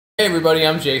Hey everybody,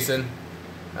 I'm Jason.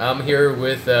 I'm here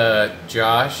with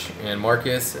Josh and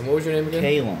Marcus, and what was your name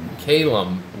again?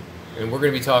 Calum. And we're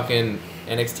going to be talking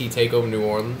NXT Takeover New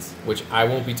Orleans, which I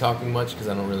won't be talking much because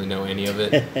I don't really know any of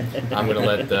it. I'm going to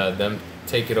let them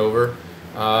take it over.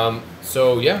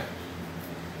 So yeah,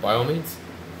 by all means.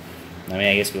 I mean,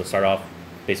 I guess we'll start off.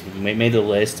 Basically, we made the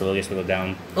list, so I guess we'll go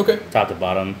down top to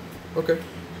bottom. Okay.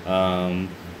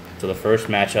 So the first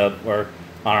matchup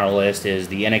on our list is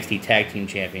the NXT Tag Team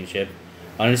Championship,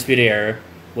 Undisputed Era,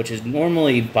 which is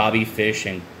normally Bobby Fish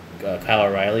and Kyle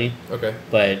O'Reilly. Okay.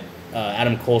 But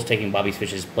Adam Cole's taking Bobby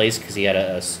Fish's place because he had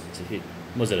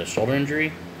was it a shoulder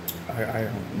injury? I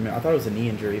thought it was a knee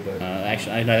injury, but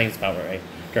actually, I think it's about right.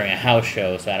 During a house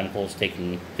show, so Adam Cole's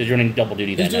he's running double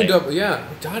duty that night. He's doing double, yeah.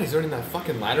 God, he's running that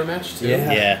fucking ladder match too.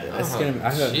 Yeah.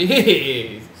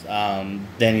 Jeez.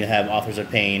 Then you have Authors of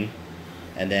Pain,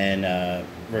 and then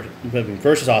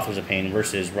versus Authors of Pain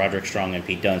versus Roderick Strong and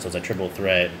Pete Dunne. So it's a triple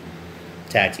threat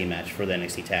tag team match for the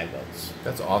NXT tag belts.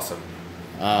 That's awesome.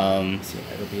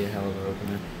 It'll be a hell of an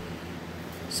opener.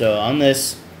 So on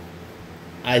this,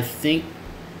 I think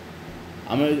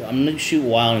I'm gonna shoot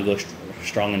wild and go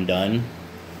Strong and Dunne.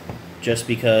 Just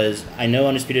because I know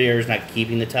Undisputed Era is not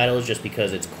keeping the titles, just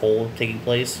because it's Cole taking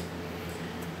place.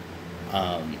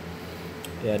 Yeah,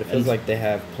 it feels like they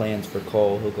have plans for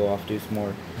Cole. He'll go off, do some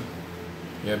more.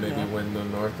 Yeah, maybe win the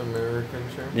North American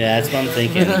Championship. Yeah, that's what I'm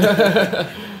thinking.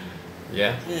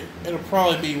 Yeah. It'll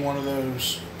probably be one of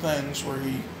those things where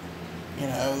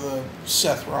the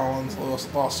Seth Rollins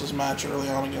lost his match early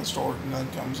on against Orton, and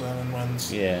then comes in and wins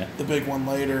the big one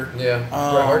later. Yeah,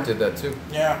 Bret Hart did that too.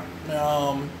 Yeah.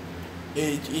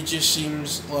 It just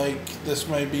seems like this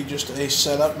may be just a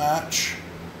setup match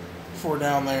for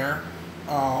down there.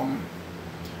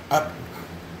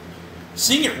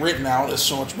 Seeing it written out is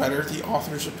so much better. The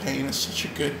Authors of Pain is such a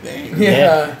good name.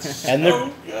 Yeah. And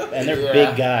they're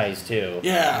big guys too.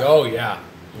 Yeah. Oh yeah.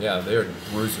 Yeah, they're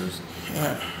bruisers.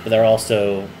 Yeah. But they're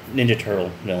also Ninja Turtle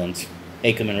villains,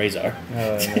 Akam and Razor.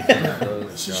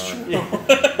 This is true.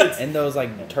 And those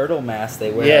like turtle masks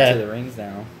they wear out to the rings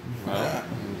now. Wow.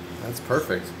 That's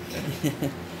perfect.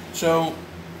 So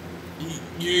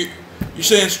you're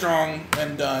saying Strong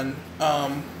and Dunne.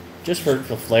 Just for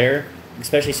the flair,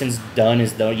 especially since Dunne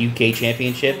is the UK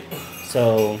Championship,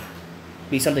 so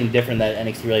be something different that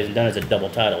NXT really hasn't done as a double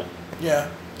title. Yeah,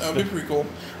 that would be pretty cool.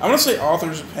 I'm gonna say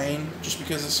Authors of Pain, just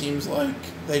because it seems like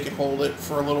they could hold it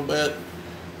for a little bit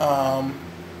on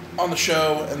the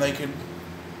show, and they could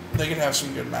have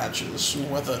some good matches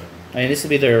with it. I mean, this would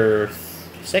be their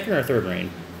second or third reign.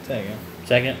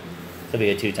 Second. It'll be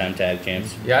a 2-time tag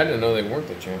champs. Yeah, I didn't know they weren't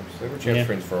the champs. They were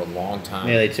champions for a long time.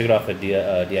 Yeah, they took it off of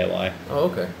DIY. Oh,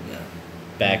 okay. Yeah.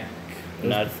 Back. It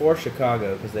was before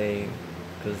Chicago because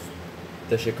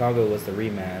the Chicago was the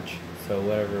rematch. So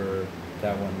whatever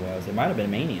that one was, it might have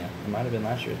been Mania. It might have been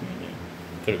last year's Mania.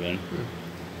 Could have been.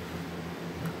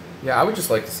 Yeah, I would just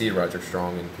like to see Roderick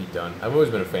Strong and Pete Dunne. I've always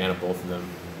been a fan of both of them.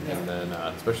 Yeah. And then,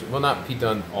 especially, not Pete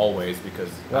Dunne always,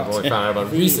 because I've only found out about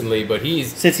him recently, but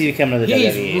since he came to the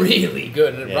WWE. He's really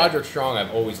good. And Roderick Strong I've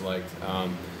always liked.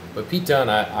 But Pete Dunne,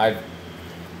 I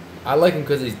like him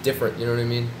because he's different, you know what I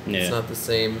mean? Yeah. It's not the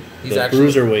same. He's the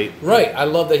actually cruiserweight. Right. I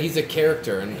love that he's a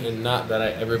character, and not that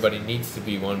everybody needs to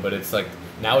be one, but it's like,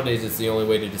 nowadays it's the only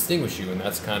way to distinguish you, and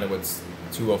that's kind of what's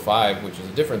 205, which is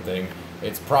a different thing.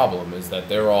 Its problem is that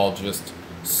they're all just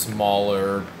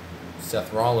smaller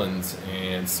Seth Rollins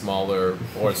and smaller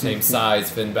or same size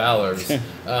Finn Balor's.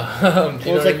 Well,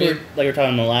 it's like we were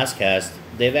talking in the last cast.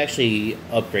 They've actually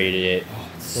upgraded it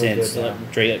since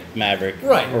Drake Maverick.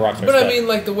 Right. Or Rockstar but Scott. I mean,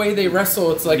 like the way they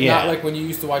wrestle, it's like not like when you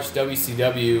used to watch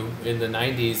WCW in the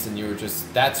 90s and you were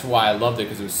just. That's why I loved it,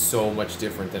 because it was so much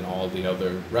different than all the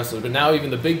other wrestlers. But now even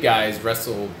the big guys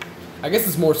wrestle. I guess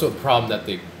it's more so the problem that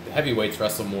the heavyweights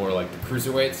wrestle more like the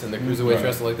cruiserweights, and the cruiserweights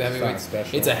wrestle like the heavyweights.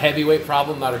 It's a heavyweight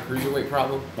problem, not a cruiserweight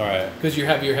problem. All right. Because you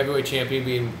have your heavyweight champion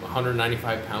being a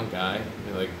 195-pound guy.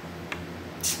 You're like,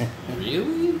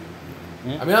 really?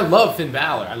 Yeah. I mean, I love Finn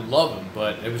Balor. I love him,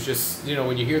 but it was just,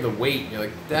 when you hear the weight, you're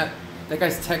like, that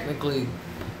guy's technically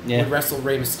would wrestle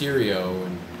Rey Mysterio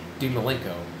and Dean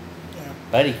Malenko.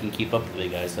 But he can keep up with the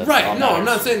big guys. That's right. all No, matters. I'm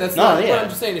not saying that's not. But I'm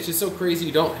just saying it's just so crazy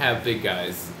you don't have big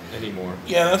guys anymore.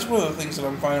 Yeah, that's one of the things that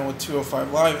I'm finding with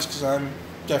 205 Live is because I'm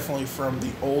definitely from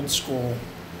the old school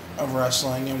of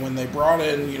wrestling, and when they brought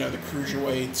in, the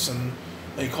cruiserweights, and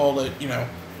they called it,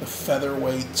 the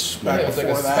featherweights back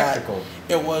before like that. Spectacle.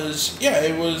 It was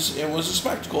a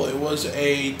spectacle. It was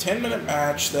a 10-minute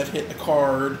match that hit the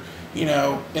card, in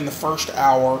the first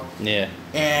hour. Yeah.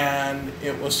 And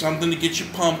it was something to get you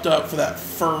pumped up for that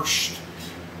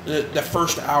the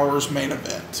first hour's main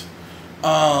event.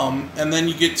 And then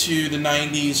you get to the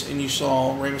 90s and you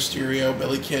saw Rey Mysterio,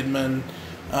 Billy Kidman,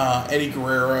 Eddie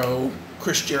Guerrero,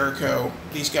 Chris Jericho.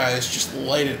 These guys just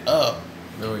light it up.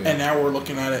 Oh, yeah. And now we're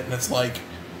looking at it and it's like,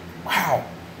 wow,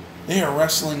 they are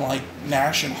wrestling like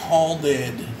Nash and Hall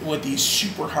did with these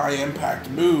super high impact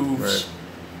moves.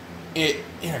 Right.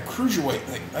 In a cruiserweight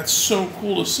thing. That's so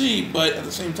cool to see, but at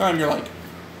the same time you're like,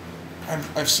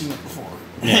 I've seen it before.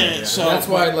 Yeah. So that's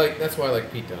why I like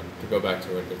Pete Dunne. To go back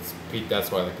to it, it's Pete.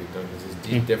 That's why I like Pete Dunne because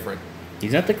he's different.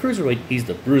 He's not the cruiserweight. He's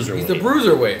the bruiserweight. He's the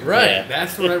bruiserweight, right? Yeah.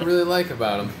 That's what I really like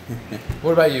about him.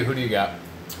 What about you? Who do you got?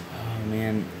 Oh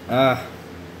man,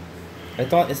 I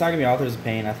thought it's not gonna be Authors of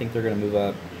Pain. I think they're gonna move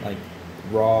up. Like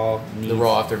Raw needs The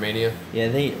Raw after Mania.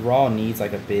 Yeah, Raw needs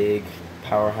like a big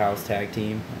powerhouse tag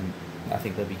team, and I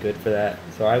think they'll be good for that.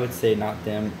 So I would say not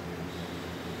them.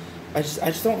 I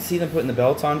just don't see them putting the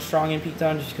belts on Strong and Pete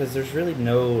Dunne just because there's really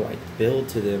no like build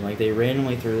to them. Like they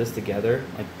randomly threw this together,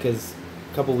 like because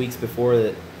a couple weeks before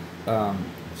that,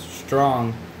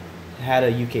 Strong had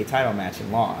a UK title match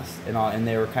and lost, and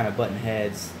they were kind of butting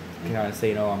heads, kind of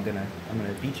saying, "Oh, I'm gonna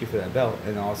beat you for that belt,"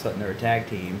 and all of a sudden they're a tag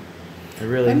team.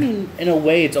 Really, I mean, in a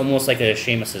way, it's almost like a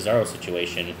Sheamus Cesaro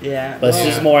situation. Yeah, but it's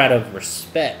just more out of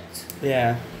respect.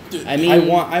 Yeah, I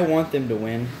mean, I want them to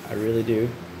win. I really do,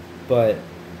 but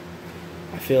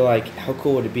I feel like how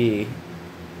cool would it be?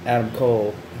 Adam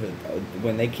Cole,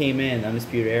 when they came in,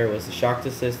 Undisputed Era was to shock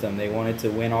the system. They wanted to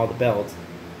win all the belts.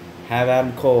 Have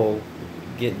Adam Cole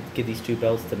get these 2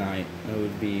 belts tonight. It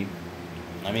would be.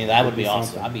 I mean, that would be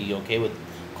awesome. something. I'd be okay with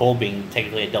Cole being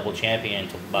technically a double champion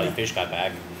until Bobby Fish got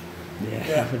back.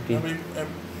 Yeah, that'd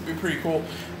be pretty cool.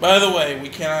 By the way, we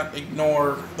cannot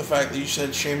ignore the fact that you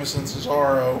said Sheamus and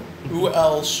Cesaro. Who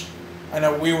else? I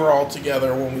know we were all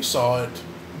together when we saw it.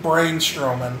 Braun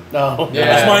Strowman. Oh, yeah.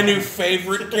 That's my new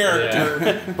favorite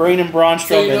character. Braun and Braun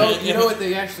So Strowman. you know what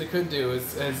they actually could do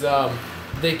is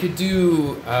they could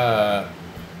do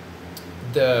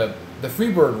the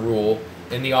Freebird rule,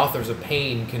 and the Authors of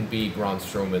Pain can be Braun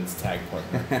Strowman's tag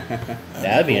partner.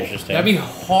 That'd be interesting. That'd be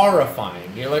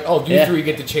horrifying. You're like, oh, you 3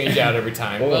 get to change out every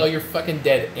time. Oh. Well, you're fucking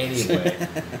dead anyway.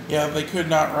 Yeah, they could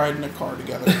not ride in a car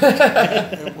together.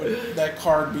 That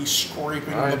car would be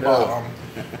scraping I the know. bottom.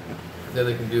 Then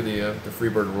they can do the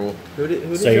Freebird rule. Who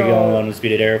did So you're y'all- going on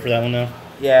Undisputed Era for that one, though?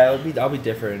 Yeah, I'll be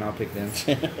different, and I'll pick them.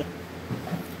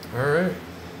 All right.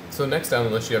 So next down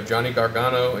the list, you have Johnny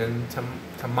Gargano and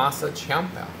Tommaso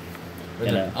Ciampa.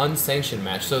 In an unsanctioned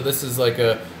match. So this is like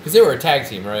because they were a tag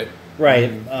team, right?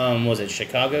 Right. Was it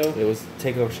Chicago? It was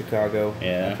Takeover Chicago.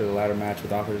 Yeah. After the ladder match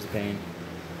with Authors of Pain.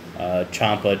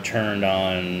 Ciampa turned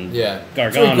on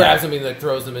Gargano. So he grabs him and like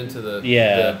throws him into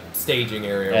the staging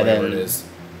area or And whatever then it is.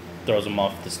 Throws him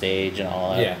off the stage and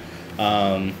all that.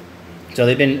 Yeah. So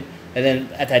they've been, and then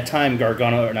at that time,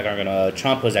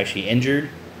 Ciampa was actually injured.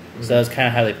 Mm-hmm. So that's kind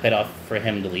of how they played off for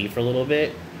him to leave for a little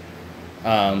bit.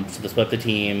 So they split the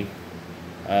team.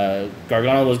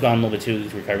 Gargano was gone a little bit too. He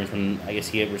was recovering from, I guess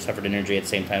he had suffered an injury at the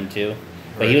same time too.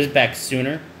 But he was back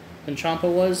sooner than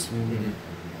Ciampa was.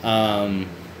 Mm-hmm.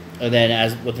 And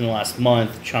then within the last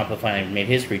month, Ciampa finally made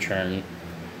his return.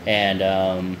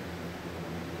 And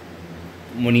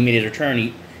when he made his return,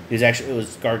 it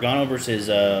was Gargano versus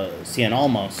Cien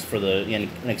Almas for the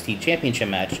NXT Championship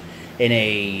match.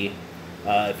 If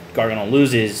Gargano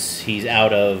loses, he's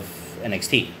out of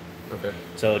NXT. Okay.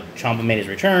 So Ciampa made his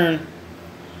return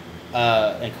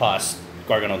and cost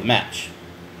Gargano the match.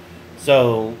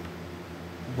 So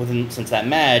since that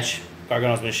match,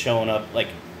 Gargano's been showing up like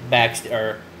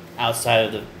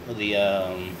outside of the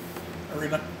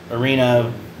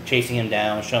arena, chasing him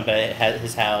down, showing up at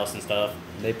his house and stuff.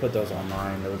 They put those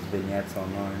online, those vignettes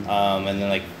online. And then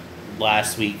like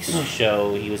last week's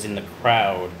show, he was in the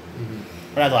crowd.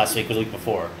 Mm-hmm. Or not last week, it was the week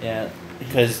before. Yeah,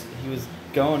 because he was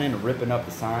going in and ripping up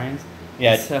the signs.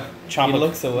 Yeah, so Ciampa he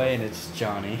looks away and it's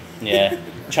Johnny. Yeah,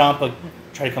 Ciampa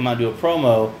tried to come out and do a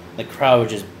promo. The crowd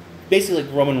was just basically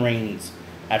like Roman Reigns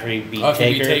after he beat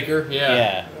Taker.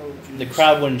 Yeah. Oh, the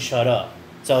crowd wouldn't shut up,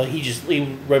 so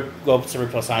he would go up to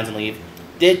rip those signs and leave.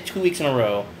 Did 2 weeks in a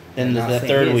row. Then the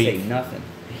third week, say nothing.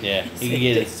 Yeah, he could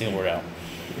get a single word out.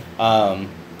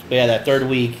 But yeah, that third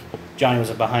week, Johnny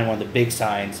was behind one of the big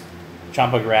signs.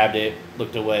 Ciampa grabbed it,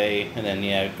 looked away, and then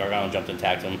Gargano jumped and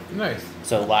attacked him. Nice.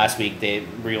 So last week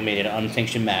Rio made it an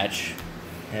unsanctioned match.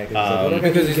 Yeah,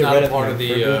 because he's not part of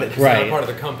the right. not part of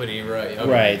the company, right? Okay,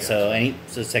 Right.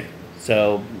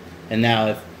 gotcha. And now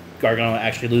if Gargano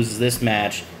actually loses this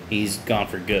match, he's gone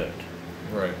for good.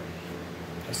 Right.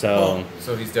 So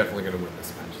he's definitely going to win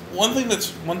this match. One thing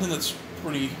that's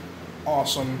pretty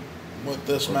awesome with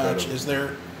this match is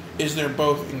is they're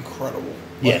both incredible.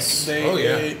 Yes.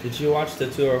 Did you watch the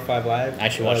 205 Live? I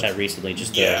actually watched that recently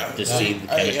just to see the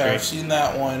chemistry. I've seen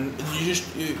that one.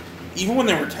 Even when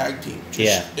they were tag team,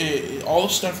 all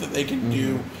the stuff that they can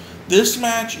do. This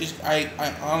match is, I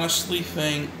honestly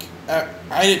think,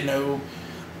 I didn't know.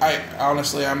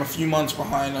 I'm a few months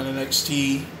behind on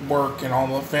NXT work and all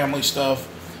the family stuff,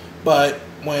 but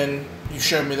when you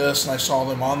showed me this and I saw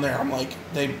them on there, I'm like,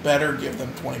 they better give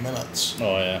them 20 minutes.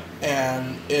 Oh, yeah.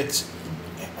 And it's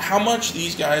how much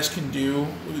these guys can do.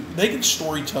 They can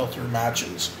storytell through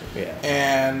matches. Yeah.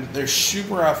 And they're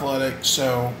super athletic,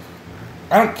 so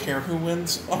I don't care who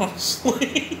wins,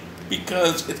 honestly,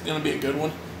 because it's going to be a good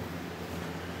one.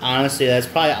 Honestly, that's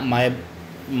probably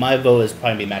my vote is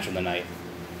probably be match of the night.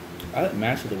 I like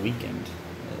match of the weekend.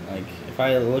 Like, if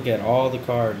I look at all the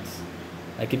cards,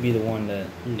 that could be the one that...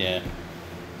 Yeah.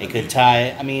 It could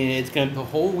tie... I mean, it's going to... The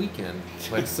whole weekend.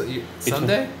 Like,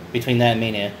 Sunday? Between that and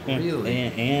Mania.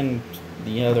 Really? And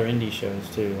the other indie shows,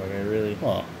 too. Like, I really...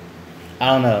 Well, I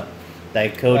don't know.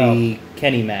 That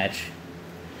Cody-Kenny match.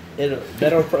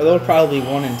 They'll probably be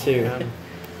 1 and 2.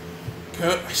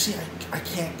 See, I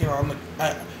can't get on the...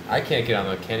 I can't get on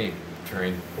the Kenny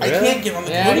train. Really? I can't get on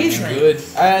the Cody he's train. Good.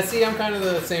 See, I'm kind of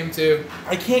the same too.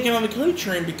 I can't get on the Cody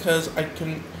train because I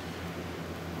can...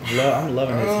 I'm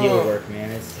loving his heel work, man.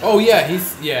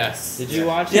 Yes. Did you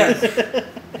watch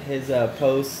his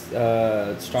post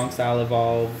Strong Style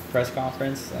Evolve press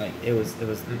conference? Like it was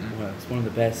one of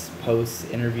the best post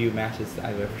interview matches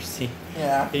I've ever seen.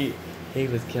 Yeah. He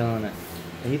was killing it.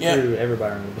 He threw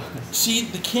everybody on the bus. See,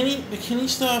 the Kenny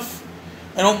stuff,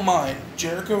 I don't mind.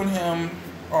 Jericho and him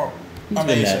are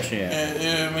amazing. Match,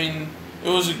 yeah. I mean,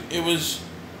 it was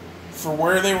for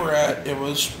where they were at. It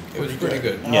was pretty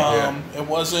good. It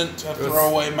wasn't a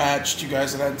throwaway match. Two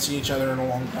guys that hadn't seen each other in a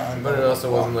long time. But it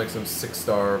also wasn't like some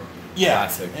 6-star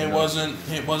classic. It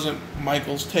wasn't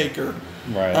Michael's Taker.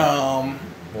 Right.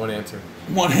 One answer.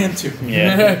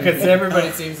 Yeah. Because everybody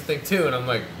seems to think 2, and I'm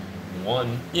like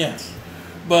 1. Yes.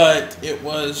 But it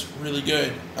was really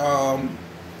good.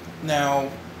 Now,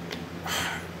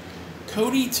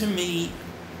 Cody, to me,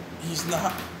 he's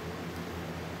not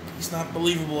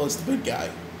believable as the big guy.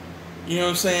 You know what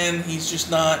I'm saying? He's just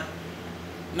not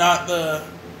the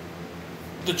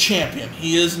champion.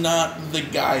 He is not the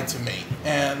guy to me.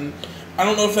 And I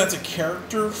don't know if that's a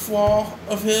character flaw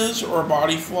of his or a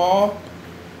body flaw.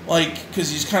 Like,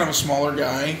 because he's kind of a smaller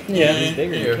guy. Yeah, he's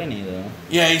bigger than Kenny, though.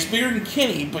 Yeah, he's bigger than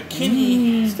Kenny, but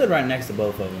Kenny... He stood right next to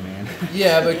both of them, man.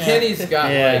 Yeah, but Kenny's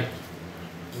got,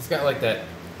 he's got, like, that...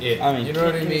 I mean, you know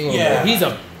what I mean? Yeah.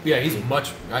 He's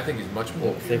much... I think he's much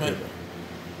more thicker.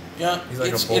 Yeah, he's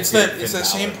like it's that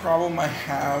same problem I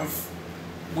have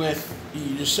with...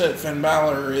 You just said Finn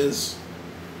Balor is...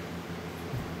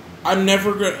 I'm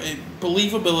never going to...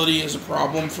 Believability is a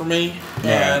problem for me.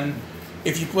 Yeah. And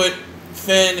if you put...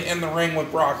 Finn in the ring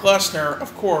with Brock Lesnar,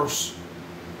 of course,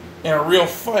 in a real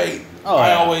fight,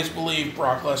 I always believe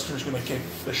Brock Lesnar's going to kick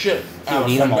the shit out of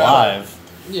Finn Balor. Alive.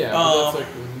 Yeah, but that's like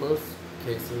in most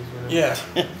cases. Yeah.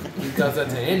 He does that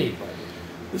to anybody.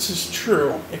 This is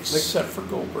true, except for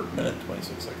Goldberg, minute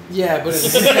 26 seconds. Yeah,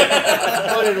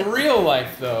 but in real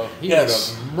life, though, he would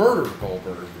have murdered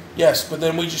Goldberg. Yes, but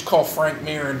then we just call Frank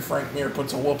Mir, and Frank Mir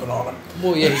puts a whooping on him.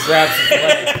 Well, yeah, he grabs his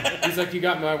leg. He's like, you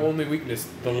got my only weakness,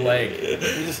 the leg.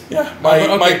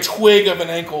 My twig of an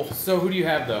ankle. So who do you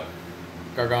have, though?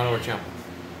 Gargano or Ciampa?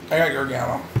 I got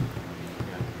Gargano.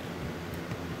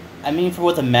 I mean, for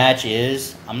what the match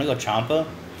is, I'm going to go Ciampa,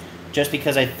 just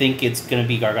because I think it's going to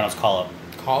be Gargano's call-up.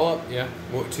 Call-up? Yeah.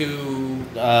 What, to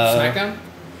SmackDown?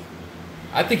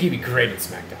 I think he'd be great at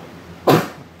SmackDown.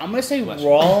 I'm going to say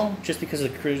Raw just because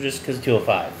of the crew, just because of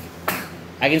 205.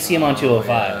 I can see him on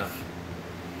 205.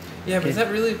 Yeah, but is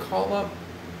that really a call-up?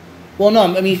 Well,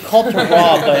 no, I mean, call to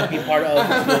Raw, but be part of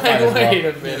 205 as well. Wait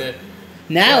a minute.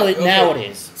 Now it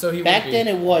is. So he Back then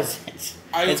it wasn't.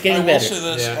 It's getting better. I will say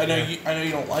this. Yeah, I know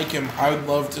you don't like him. I'd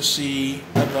love to see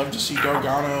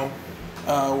Gargano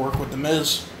work with The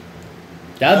Miz.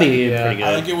 That'd be pretty good.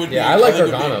 I think it would. I like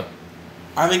Gargano.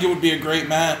 I think it would be a great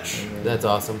match. That's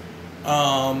awesome.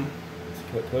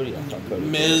 Cody,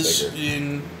 Miz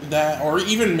in that, or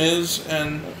even Miz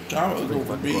and Gargano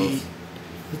would be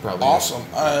awesome.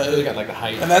 They got like a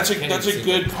height, and that's a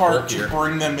good part to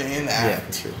bring them in at. Yeah,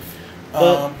 true.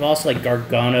 But also like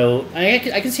Gargano, I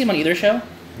can see him on either show.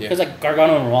 Because like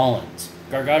Gargano and Rollins,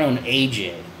 Gargano and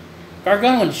AJ,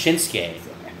 Gargano and Shinsuke,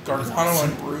 Gargano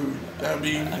and Rude. That'd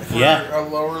be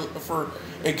for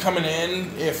it coming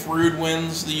in. If Rude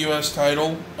wins the U.S. title,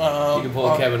 you can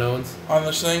pull Kevin Owens on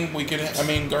this thing. We could. I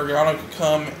mean, Gargano could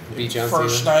come beat John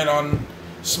first Cena. night on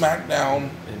SmackDown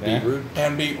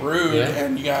and beat Rude.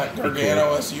 and you got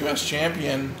Gargano as the U.S.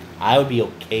 champion. I would be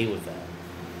okay with that.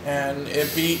 And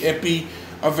it'd be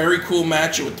a very cool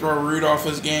match. It would throw Rude off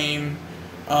his game,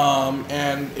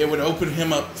 and it would open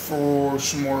him up for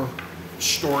some more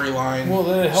storyline. Well,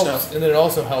 then it helps, stuff. and then it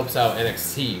also helps out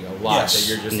NXT a lot. Yes. That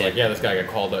you're just like, this guy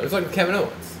got called out. It's like Kevin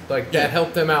Owens. Like that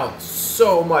helped them out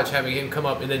so much, having him come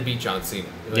up and then beat John Cena.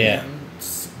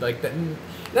 Like that.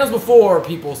 That was before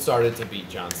people started to beat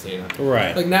John Cena.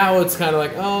 Right. Like now it's kind of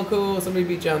like, oh, cool, somebody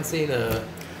beat John Cena.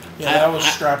 Yeah, that was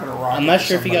strapping a rocket. I'm not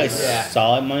sure if you guys there.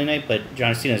 saw it Monday night, but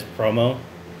John Cena's promo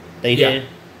they did,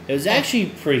 it was actually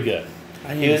pretty good.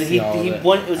 I didn't see all of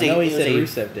it. He said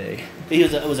Rusev Day.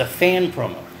 It was a fan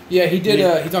promo. Yeah, he did.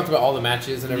 He talked about all the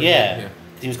matches and everything. Yeah.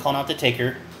 He was calling out the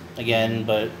Taker again,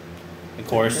 but of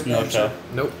course, no show.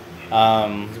 Nope.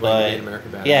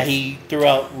 But yeah, he threw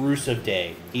out Rusev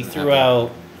Day. He threw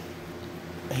out.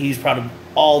 He's proud of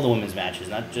all the women's matches,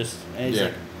 not just.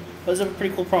 It was a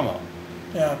pretty cool promo.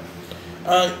 Yeah.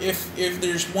 If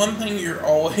there's one thing you're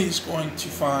always going to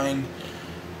find,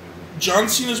 John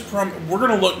Cena's promo. We're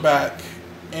gonna look back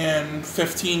in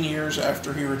 15 years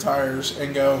after he retires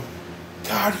and go,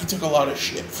 God, he took a lot of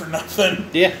shit for nothing.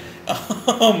 Yeah.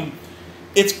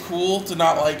 It's cool to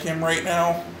not like him right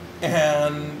now,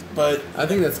 but I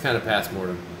think that's kind of past more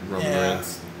to Roman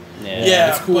Reigns. Yeah.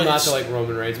 It's cool not to like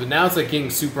Roman Reigns, but now it's like getting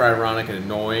super ironic and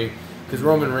annoying because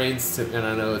Roman Reigns, and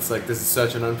I know it's like this is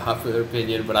such an unpopular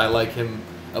opinion, but I like him.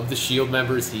 Of the Shield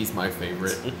members, he's my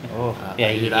favorite.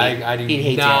 I do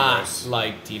not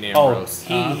like Dean Ambrose.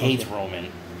 He hates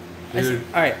Roman. Dude.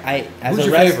 All right, as Who's a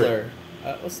your wrestler,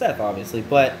 well, Seth obviously,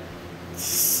 but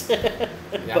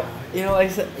but you know, like I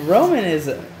said, Roman is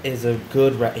a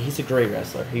good. He's a great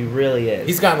wrestler. He really is.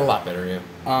 He's gotten a lot better.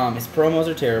 Yeah. His promos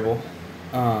are terrible.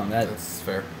 That's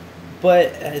fair.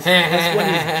 But that's what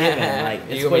he's given.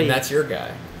 Like, that's your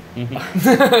guy. He's not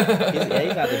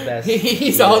the best.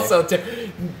 He's also.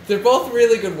 They're both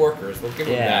really good workers. We'll give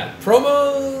him that.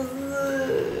 Promos.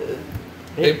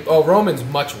 Roman's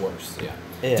much worse.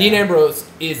 Yeah. Dean Ambrose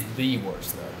is the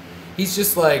worst though. He's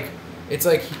just like it's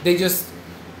like they just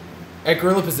at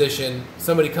gorilla position.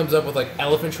 Somebody comes up with like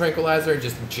elephant tranquilizer and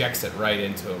just injects it right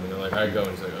into him, and they're like, "I go." And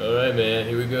he's like, "All right, man,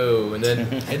 here we go." And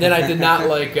then I did not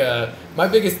like. My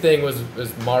biggest thing was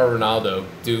Mauro Ronaldo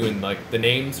doing like the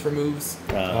names for moves.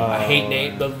 I hate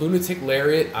name the lunatic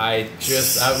lariat. I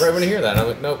right when I hear that, I'm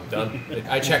like, nope, done.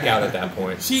 I check out at that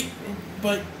point. See,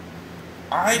 but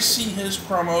I see his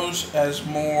promos as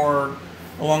more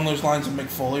along those lines of Mick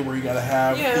Foley, where you got to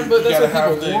have but that's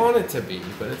what people want it to be.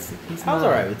 But he's I was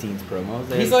alright with Dean's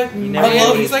promos. He's like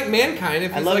he's like Mankind.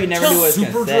 If I love you never knew what I was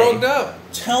super say. drugged up.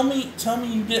 Tell me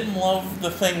you didn't love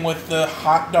the thing with the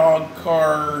hot dog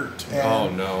cart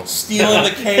and stealing the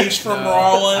case from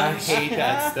Rollins. I hate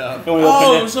that stuff. It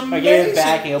was amazing. I gave it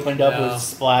back and opened up with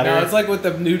splatter. No, it's like with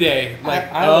the New Day. Like,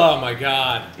 oh my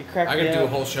god, I gotta do a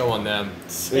whole show on them.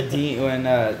 With Dean,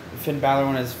 when Finn Balor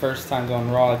won his first time going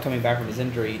Raw, coming back from his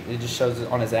injury, it just shows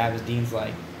on his abs. Dean's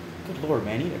like, "Good lord,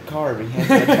 man, eat a carb." And he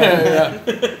has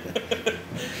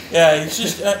yeah, he's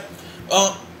just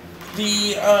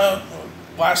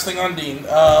last thing on Dean,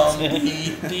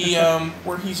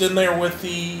 where he's in there with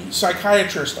the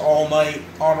psychiatrist all night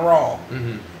on Raw,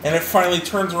 and it finally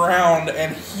turns around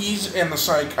and he's in the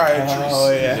psychiatrist.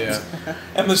 Oh yeah.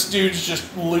 And this dude's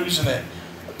just losing it.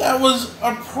 That was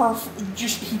a perfect.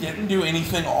 He didn't do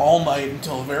anything all night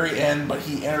until the very end, but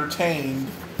he entertained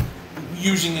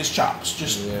using his chops,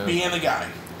 being a guy.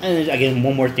 And again,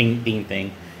 one more Dean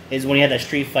thing is when he had that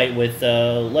street fight with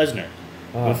Lesnar.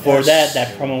 Before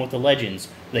that promo with the Legends,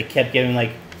 they kept giving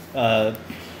like,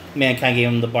 Mankind gave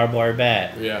him the barbed wire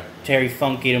bat. Yeah. Terry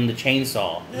Funk gave him the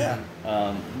chainsaw. Yeah.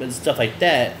 But stuff like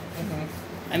that.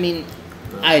 I mean,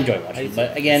 I enjoy watching,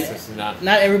 but again, not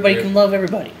everybody can love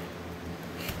everybody.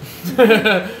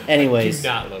 Anyways, do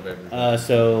not love everybody.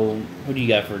 So who do you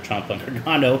got for Ciampa and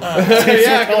Gargano?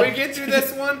 Can we get through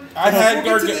this one? I have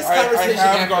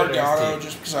Gargano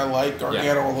just because I like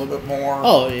Gargano a little bit more.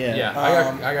 Oh yeah. Yeah,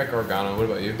 I got Gargano. What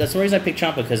about you? That's the reason I picked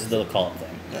Ciampa because of the call-up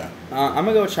thing. Yeah. I'm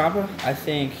gonna go with Ciampa. I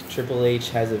think Triple H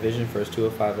has a vision for his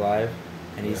 205 Live,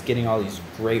 and he's getting all these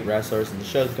great wrestlers, and the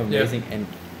show's become amazing. And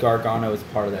Gargano is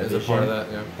part of that vision. Part of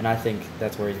that, yeah. And I think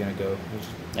that's where he's gonna go.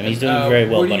 I mean, he's doing very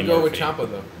well. Where do you go with Ciampa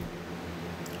though?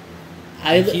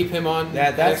 Keep him on.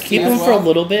 Keep him for a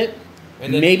little bit,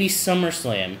 and then maybe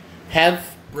SummerSlam.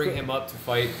 Bring him up to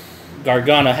fight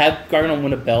Gargano. Have Gargano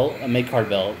win a belt, a mid-card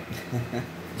belt.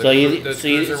 Either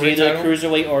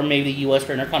cruiserweight or maybe the U.S.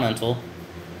 or Intercontinental,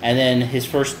 and then his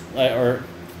first,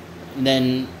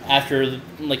 then after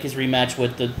like his rematch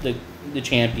with the the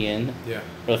champion, Yeah.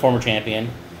 or the former champion,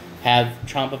 have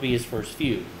Ciampa be his first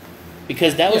feud,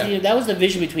 because that was the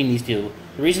vision between these two.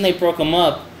 The reason they broke them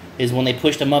up is when they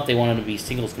pushed them up, they wanted to be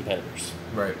singles competitors.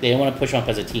 Right. They didn't want to push them up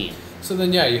as a team. So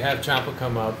then, you have Ciampa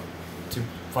come up to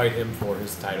fight him for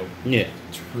his title. Yeah.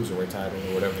 Cruiserweight title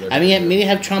or whatever. I mean, maybe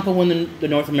have Ciampa win the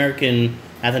North American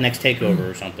at the next Takeover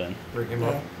or something. Bring him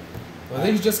up. Well, I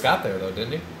think he just got there though,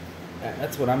 didn't he?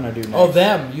 That's what I'm gonna do next. Oh,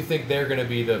 them? You think they're gonna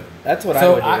be the? That's what I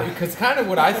would do. Because kind of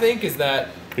what I think is that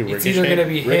it's either gonna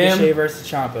be Ricochet him versus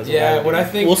Ciampa. Yeah, what I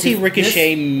think we'll see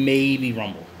Ricochet maybe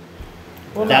Rumble.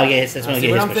 Well, that's when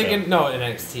what I'm thinking. No, in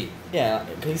NXT. Yeah,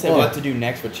 because he said what to do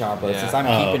next with Ciampa. Since I'm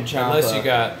keeping Ciampa. Unless you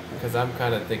got, because I'm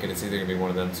kind of thinking it's either gonna be one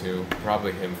of them two.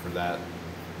 Probably him for that.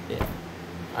 Yeah.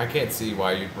 I can't see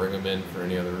why you'd bring him in for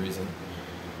any other reason.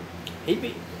 He'd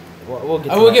be. We'll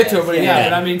get. I will get to it, but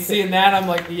but I mean, seeing that, I'm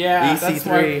like, that's EC3.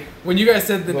 why. When you guys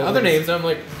said the other names, I'm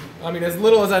like, I mean, as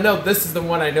little as I know, this is the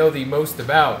one I know the most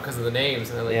about because of the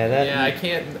names. And I'm like, I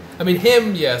can't. I mean,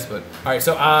 him, yes, but all right.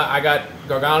 So I got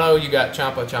Gargano, you got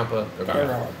Ciampa,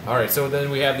 Gargano. All right. So then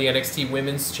we have the NXT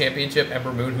Women's Championship,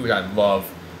 Ember Moon, who I love.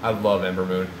 I love Ember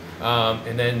Moon.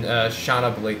 And then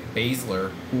Shayna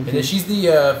Baszler, and then she's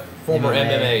the former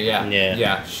MMA.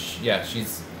 Yeah.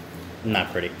 She's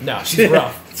not pretty. No, she's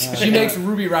rough. She makes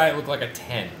Ruby Riott look like a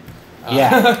 10.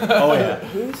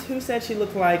 Who said she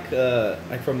looked like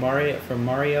from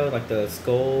Mario, like the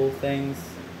skull things?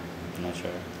 I'm not sure.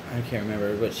 I can't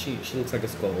remember, but she looks like a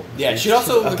skull. Yeah, she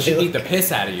also looks she'd beat the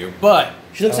piss out of you, but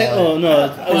she looks like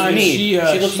she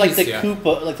looks like the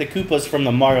Koopa, like the Koopas from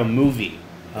the Mario movie.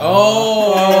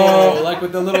 Like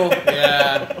with the little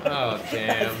oh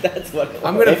damn. That's what.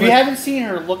 If you haven't seen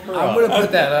her, look her up. I'm gonna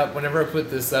put that up whenever I put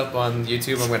this up on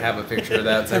YouTube. I'm gonna have a picture of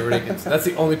that so everybody can. That's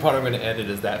the only part I'm gonna edit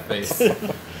is that face.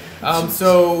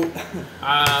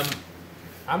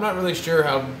 I'm not really sure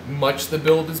how much the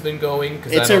build has been going.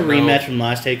 It's a rematch from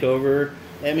last Takeover.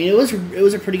 I mean, it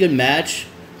was a pretty good match.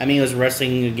 I mean, it was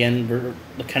wrestling again,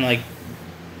 kind of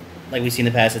like we see in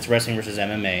the past. It's wrestling versus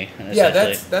MMA. Yeah,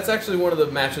 that's actually one of the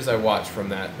matches I watched from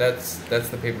that. That's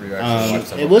the pay-per-view I actually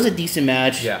watched. It was a decent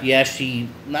match. Yeah, she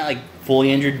not like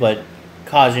fully injured, but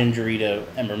caused injury to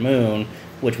Ember Moon,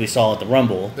 which we saw at the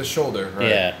Rumble. The shoulder, right?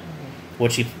 Yeah.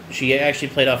 Which she actually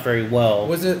played off very well.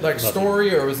 Was it like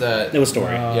story or was that? It was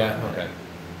story. Okay.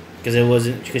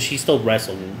 Because she still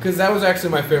wrestled. Because that was actually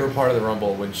my favorite part of the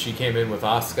Rumble when she came in with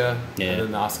Asuka, and then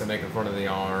Asuka making fun of the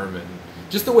arm, and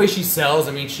just the way she sells.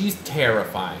 I mean, she's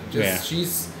terrifying.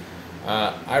 She's.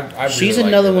 I she's really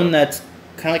another one that's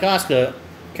kind of like Asuka,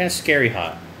 kind of scary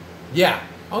hot. Yeah.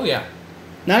 Oh yeah.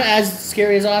 Not as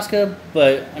scary as Asuka,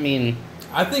 but I mean.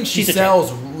 I think she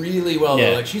sells really well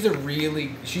though. Like she's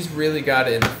really got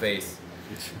it in the face.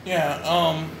 Yeah,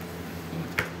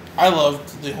 I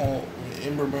loved the whole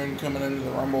Ember Moon coming into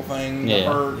the Rumble thing. She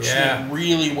did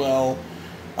really well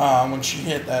when she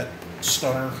hit that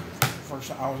stunner first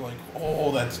time. I was like,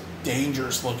 oh, that's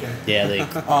dangerous looking. Yeah,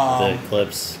 the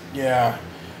clips. Yeah.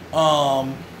 But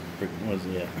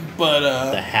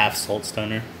the half salt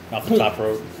stunner off the top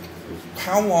rope.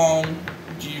 How long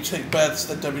do you take bets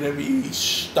that WWE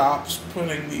stops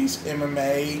putting these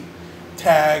MMA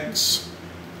tags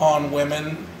on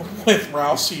women, with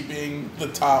Rousey being the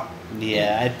top?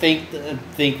 Yeah, I think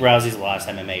Rousey's lost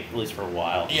MMA at least for a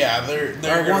while. Yeah,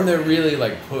 they're one that really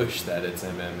like push that it's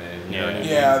MMA. You know what I mean?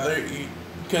 Yeah,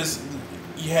 because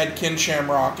you had Ken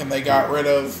Shamrock and they got rid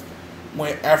of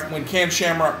when Ken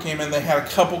Shamrock came in, they had a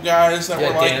couple guys that were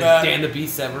like that. Dan the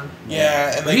Beast Severn.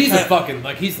 Yeah, and he's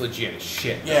he's legit as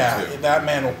shit. Yeah, that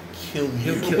man will kill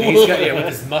you. He'll kill you. He's got with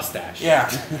his mustache. Yeah,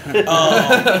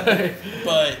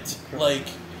 but like,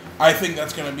 I think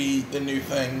that's going to be the new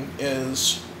thing.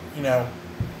 Is we got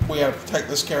to protect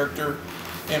this character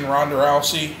in Ronda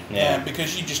Rousey, and because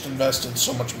she just invested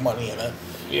so much money in it.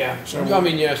 Yeah, so I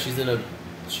mean,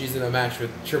 she's in a match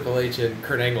with Triple H and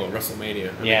Kurt Angle at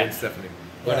WrestleMania. And Stephanie.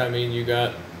 But I mean, you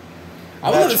got. I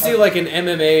would love to see like an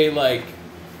MMA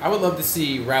I would love to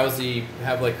see Rousey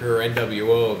have like her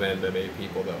NWO of MMA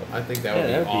people though. I think that would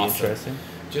be awesome. Interesting.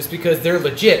 Just because they're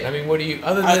legit. I mean, what do you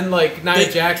other than like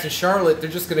Nia Jax and Charlotte? They're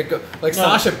just gonna go like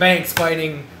Sasha Banks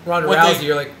fighting Ronda Rousey.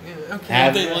 You're like, okay,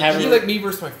 have like me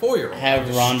versus my 4-year-old.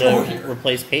 Have Ronda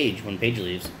replace Paige when Paige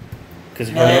leaves, because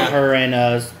her and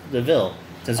Deville.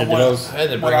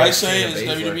 What I say is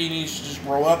WWE needs to just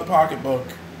roll out the pocketbook,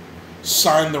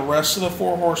 sign the rest of the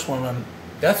 4 horsewomen.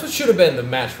 That's what should have been the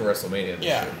match for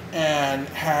WrestleMania. And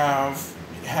have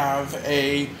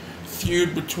a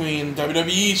feud between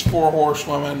WWE's 4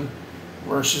 horsewomen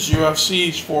versus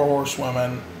UFC's 4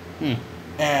 horsewomen,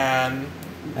 and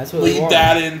lead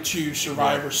that into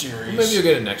Survivor Series. Well, maybe you'll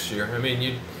get it next year. I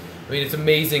mean, I mean, it's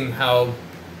amazing how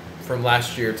from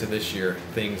last year to this year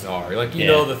things are. Like, you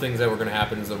know the things that were going to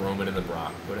happen is the Roman and the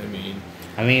Brock, but I mean,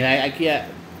 I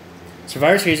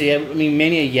Survivor Series, I mean,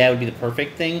 Mania, would be the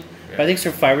perfect thing. But I think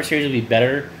Survivor Series would be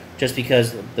better just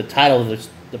because the title of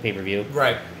the pay-per-view.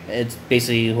 Right. It's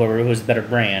basically who has the better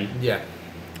brand. Yeah.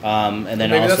 And then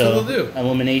maybe also that's what they'll do.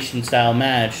 elimination style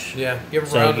match. Yeah. Give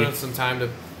them some time to,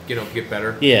 get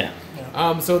better. Yeah.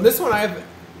 So this one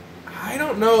I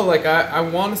don't know. Like, I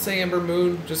want to say Ember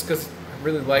Moon just because I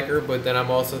really like her, but then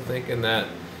I'm also thinking that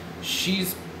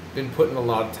she's been putting a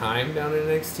lot of time down in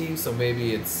NXT, so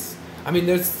maybe it's... I mean,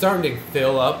 they're starting to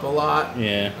fill up a lot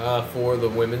for the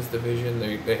women's division.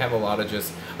 They have a lot of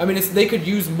just... I mean, they could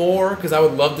use more, because I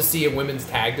would love to see a women's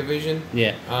tag division.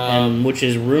 Yeah, and which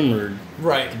is rumored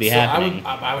to be happening.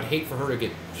 I would hate for her to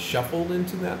get shuffled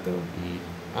into that, though.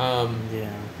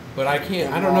 Yeah. But I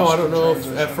can't... I don't know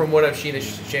if from what I've seen of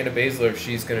Shayna Baszler, if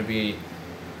she's going to be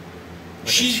a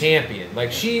champion. Like,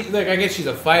 I guess she's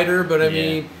a fighter, but I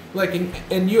mean... Like in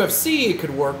UFC, it could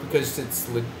work because it's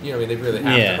they really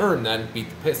have to earn that and beat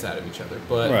the piss out of each other.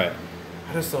 But I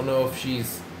just don't know if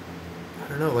she's. I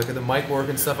don't know. Like the mic work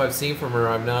and stuff I've seen from her,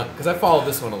 I'm not because I followed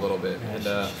this one a little bit. Yeah,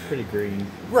 and she's pretty green.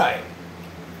 Right.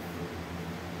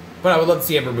 But I would love to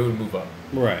see Ember Moon move up.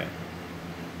 Right.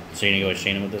 So you're gonna go with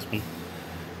Shayna with this one?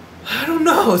 I don't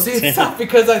know. See, it's tough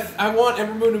because I want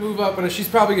Ember Moon to move up, and she's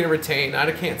probably gonna retain.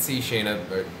 I can't see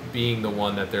Shayna being the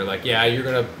one that they're like, yeah, you're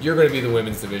gonna be the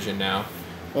women's division now.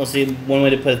 Well, see, one way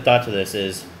to put a thought to this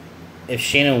is, if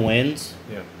Shayna wins,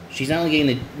 she's not only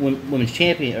getting the women's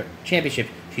championship,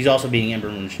 she's also beating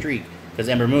Ember Moon's streak because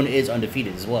Ember Moon is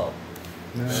undefeated as well.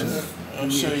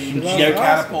 So you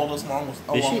catapult along with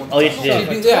she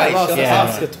did.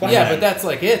 Yeah, but that's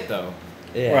like it though.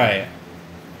 Yeah. Right.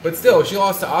 But still, she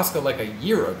lost to Asuka like a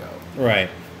year ago.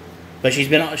 Right. But she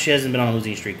hasn't been on a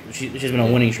losing streak. She's been on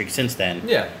a winning streak since then.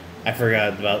 Yeah. I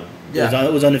forgot about.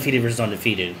 It was undefeated versus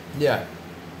undefeated. Yeah.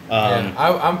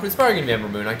 It's probably gonna be Ember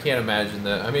Moon. I can't imagine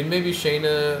that. I mean, maybe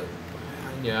Shayna.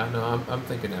 Yeah, no, I'm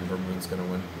thinking Ember Moon's gonna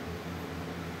win.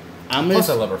 Plus,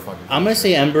 I love her fucking. I'm gonna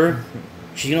say Ember.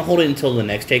 She's gonna hold it until the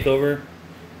next takeover,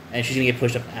 and she's gonna get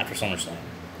pushed up after SummerSlam,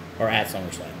 or at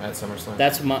SummerSlam. At SummerSlam.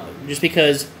 That's just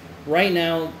because right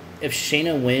now, if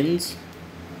Shayna wins,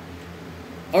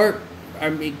 there's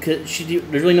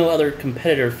really no other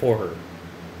competitor for her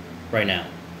right now.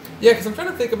 Yeah, because I'm trying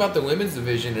to think about the women's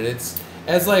division, and it's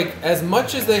as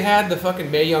much as they had the fucking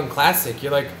Mae Young Classic,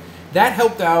 you're like, that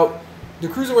helped out. The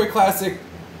Cruiserweight Classic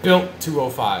built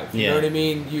 205. You know what I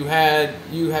mean? You have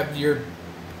your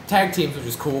tag teams, which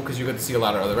is cool because you get to see a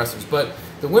lot of other wrestlers. But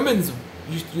the women's,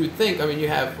 you would think. I mean, you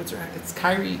have it's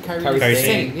Kairi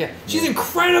Sane. Yeah, she's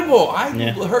incredible.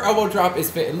 Her elbow drop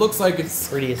is. It looks like it's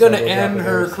gonna end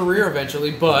her career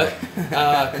eventually, but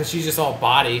because she's just all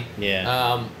body.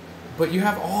 Yeah. But you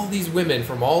have all these women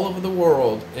from all over the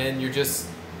world, and you're just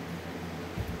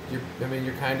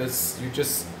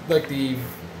like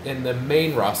in the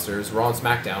main rosters, Raw and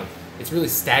SmackDown, it's really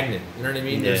stagnant. You know what I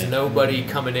mean? Yeah. There's nobody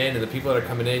coming in, and the people that are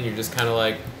coming in, you're just kind of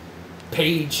like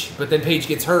Paige, but then Paige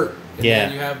gets hurt. And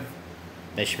then you have...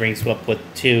 Then she brings up with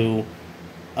two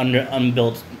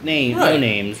unbuilt names, no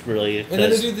names, really. And then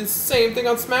they do the same thing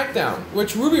on SmackDown,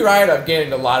 which Ruby Riott I've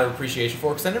gained a lot of appreciation for,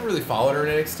 because I never really followed her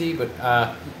in NXT, but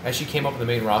as she came up in the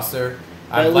main roster,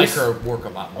 I like her work a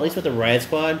lot more. At least with the Riott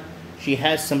Squad, she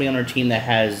has somebody on her team that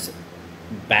has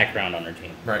background on her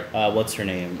team. Right. What's her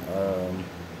name?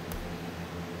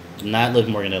 Not Liv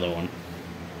Morgan, the other one.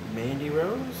 Mandy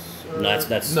Rose? No,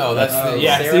 that's Sarah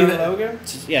Logan?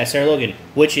 Yeah, Sarah Logan,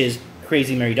 which is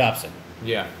Crazy Mary Dobson.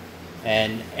 Yeah.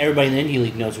 And everybody in the Indie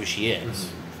League knows who she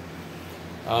is.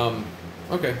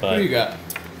 Mm-hmm. Okay, who do you got?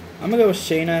 I'm going to go with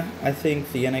Shayna. I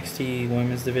think the NXT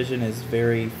women's division is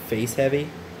very face heavy.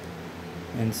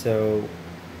 And so...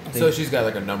 So she's got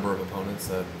like a number of opponents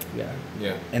that...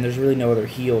 Yeah. And there's really no other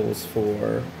heels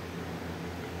for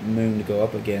Moon to go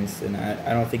up against. And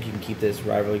I don't think you can keep this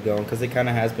rivalry going because it kind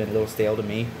of has been a little stale to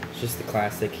me. It's just the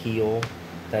classic heel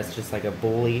that's just like a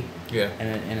bully. Yeah.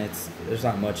 And there's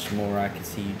not much more I can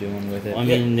see you doing with it. Well, I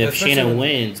mean, if Shayna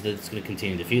wins, that's going to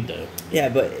continue the feud, though. Yeah,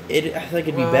 but I think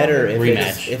it'd be better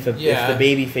if the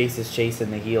baby face is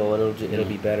chasing the heel. It'll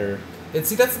be better. And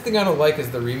see, that's the thing I don't like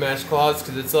is the rematch clause,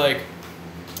 because it's like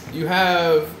you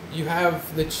have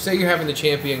say you're having the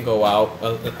champion go out,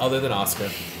 other than Asuka.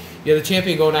 You have the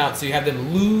champion going out, so you have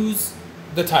them lose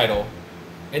the title,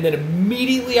 and then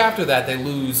immediately after that they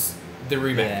lose the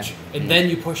rematch, and then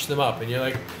you push them up, and you're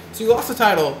like, so you lost the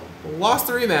title, lost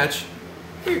the rematch.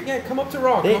 Here, come up to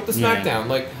Raw, come up to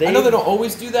SmackDown. I know they don't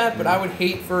always do that, but I would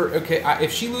hate for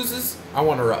if she loses, I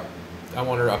want her up. I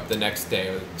want her up the next day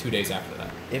or 2 days after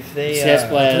that. if they See,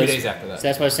 that's why 3 days after that. So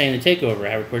that's why I was saying the Takeover.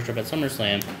 Have her pushed up at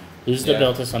SummerSlam, lose the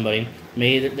belt to somebody.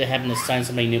 Maybe they happen to sign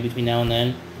somebody new between now and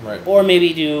then. Right. Or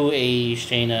maybe do a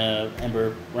Shayna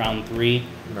Ember round 3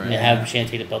 Right. and have Shayna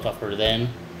take the belt off her then,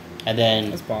 and then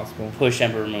that's possible. push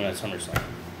Ember Moon at SummerSlam.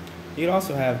 You could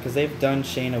also have, because they've done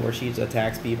Shayna where she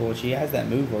attacks people. She has that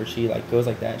move where she like goes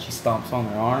like that. And she stomps on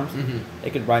their arms. Mm-hmm. They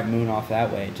could write Moon off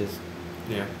that way. Just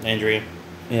Injury.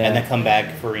 yeah. And then come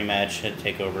back for a rematch at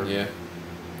Takeover. Yeah.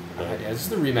 Yeah, just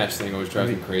the rematch thing always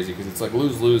drives me crazy because it's like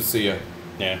lose, see ya.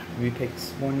 Yeah. Have you picked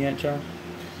one yet, Josh?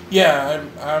 Yeah,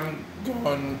 I'm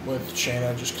going with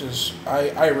Shayna just because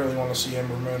I really want to see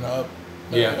Ember Moon up.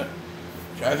 Yeah.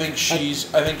 I think she's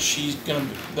gonna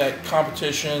be that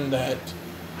competition that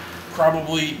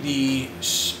probably the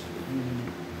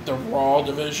Raw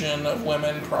division of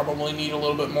women probably need a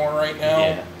little bit more right now.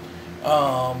 Yeah.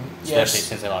 Especially Yes.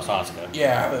 since they lost Asuka.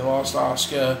 Yeah, they lost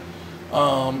Asuka.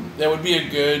 That would be a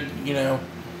good,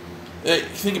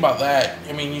 think about that.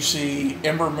 I mean, you see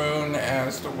Ember Moon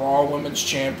as the Raw Women's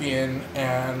Champion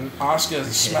and Asuka as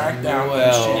the SmackDown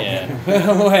Women's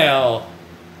Champion. Well,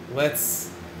 let's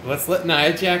let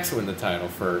Nia Jax win the title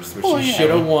first, which she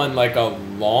should have won like a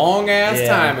long ass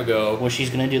time ago. Well, she's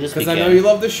gonna do this because weekend. I know you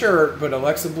love the shirt, but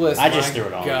Alexa Bliss. I just threw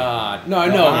it on. God, no, I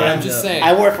know, but I'm just saying.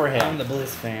 I work for him. I'm the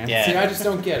Bliss fan. Yeah. See, I just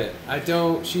don't get it. I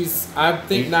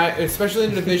think Nia, especially in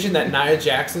the division that Nia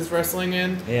Jax is wrestling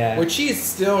in. Yeah. Which she's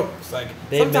still like.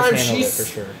 They've sometimes mishandled she's it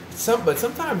for sure. But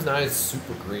sometimes Nia's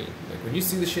super green. Like when you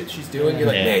see the shit she's doing, you're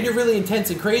like, Yeah. man, you're really intense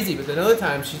and crazy. But then other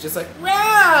times she's just like,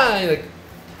 rah! Like,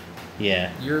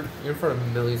 Yeah. you're in front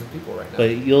of millions of people right now.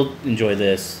 But you'll enjoy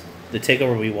this. The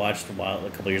Takeover we watched a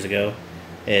couple years ago.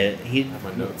 I have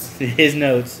my notes. His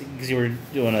notes, because you were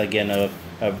doing again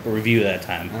a review that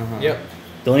time. Uh-huh. Yep.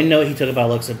 The only note he took about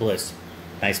Alexa Bliss,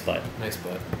 nice butt. Nice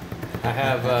butt. I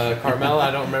have Carmella.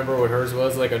 I don't remember what hers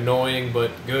was. Like annoying, but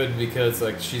good because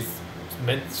like she's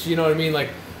meant. You know what I mean? Like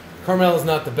Carmella's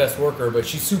not the best worker, but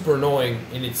she's super annoying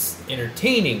and it's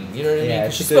entertaining. You know what I mean? Yeah,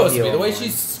 'Cause she's it's a good supposed to be. heel The way one. she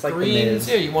It's like the screams, Miz.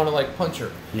 yeah, you want to like punch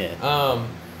her. Yeah.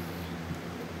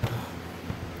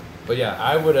 But yeah,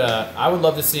 I would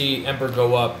love to see Ember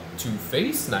go up to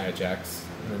face Nia Jax,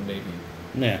 and then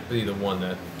maybe be the one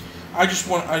that. I just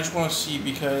want to see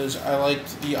because I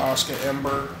liked the Asuka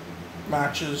Ember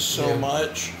matches so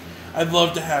much. I'd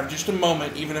love to have just a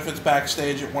moment, even if it's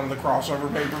backstage at one of the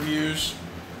crossover pay-per-views,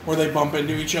 where they bump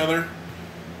into each other,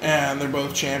 and they're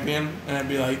both champion, and I'd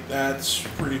be like, that's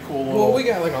pretty cool. Well, we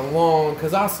got like a long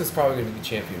because Asuka's probably going to be the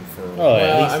champion for.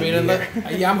 At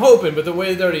least I'm hoping, but the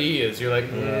way WWE is, you're like,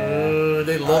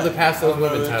 they love to pass those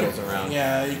women's titles around.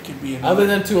 Yeah, it could be. Other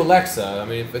than to Alexa, I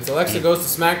mean, if it's Alexa goes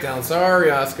to SmackDown, sorry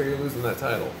Asuka, you're losing that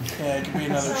title. Yeah, it could be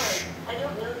another. I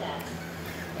don't know that.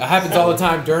 It happens all the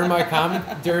time during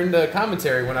during the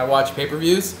commentary when I watch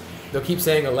pay-per-views. They'll keep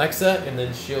saying Alexa, and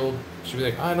then she'll be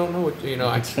like, I don't know what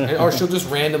or she'll just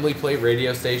randomly play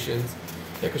radio stations.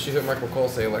 Yeah, because she heard Michael Cole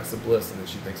say Alexa Bliss, and then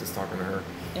she thinks it's talking to her.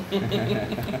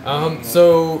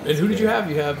 So, and who did you have?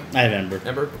 You have I have Ember.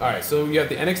 Ember. All right, so you have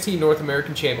the NXT North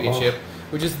American Championship,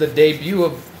 which is the debut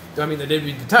of. I mean, the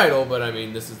debut of the title, but I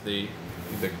mean, this is the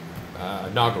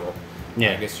inaugural.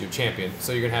 Yeah. I guess you're champion.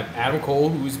 So you're gonna have Adam Cole,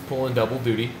 who's pulling double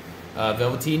duty.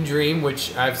 Velveteen Dream,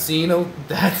 which I've seen.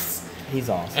 He's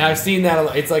awesome. And I've seen that a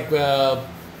lot. It's like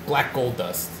black gold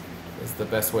dust. Is the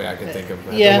best way I can think of.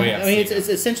 Yeah, the way I've I mean, seen it's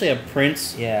essentially a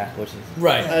Prince Yeah, which is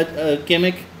right. a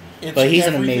gimmick, It's but he's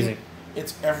an everything- amazing.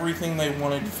 It's everything they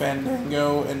wanted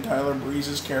Fandango and Tyler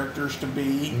Breeze's characters to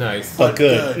be. Nice. But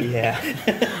good. yeah.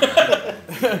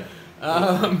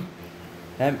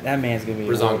 That man's gonna be a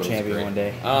Brazongo's world champion great. one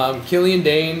day. Killian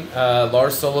Dane,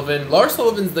 Lars Sullivan. Lars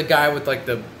Sullivan's the guy with like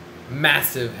the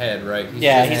massive head, right?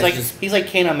 He's like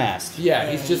Kane unmasked. Yeah,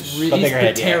 he's just The he's bigger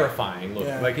head, yeah. terrifying. Look,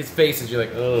 Yeah. like his face is. You're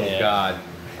like, oh Yeah.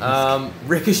 god.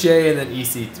 Ricochet and then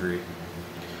EC3.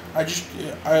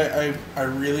 I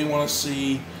really want to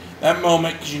see that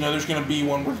moment because there's going to be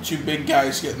one where the two big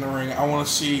guys get in the ring. I want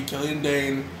to see Killian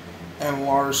Dane and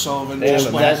Lars Sullivan They just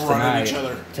have a like match run at tonight. each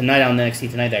other. Tonight on NXT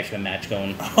tonight, they actually have a match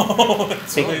going Oh,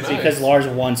 that's amazing. because Lars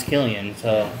wants Killian.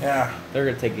 So Yeah, They're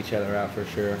gonna take each other out for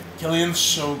sure. Killian's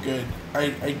so good.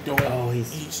 I don't. Oh,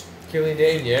 he's Killian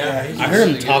Dane, yeah. Yeah, I heard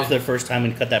him really talk good. the first time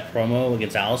when he cut that promo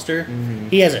against Alistair.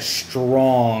 He has a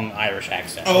strong Irish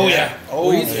accent. Oh yeah. Oh,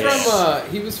 Well, he's yes. from.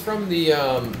 He was from the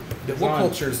what on-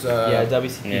 cultures? yeah,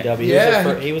 WCPW.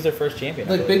 Yeah. He was their first champion.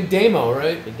 I Like believe. Big Damo,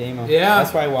 right? Big Damo. Yeah,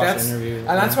 That's why I watched the interview. and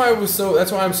that's why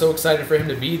That's why I'm so excited for him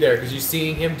to be there because you're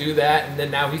seeing him do that, and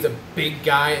then now he's a big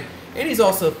guy, and he's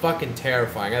also fucking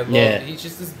terrifying. I love. Yeah. He's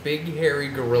just this big hairy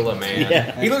gorilla man.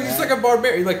 Yeah. He looks just like a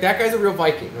barbarian. Like that guy's a real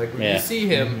Viking. Like when Yeah. you see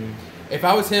him, If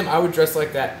I was him, I would dress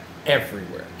like that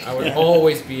everywhere. I would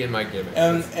always be in my gimmick.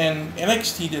 And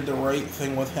NXT did the right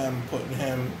thing with him, putting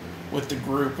him with the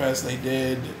group as they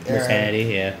did.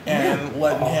 Insanity, and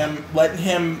letting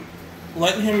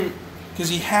him, because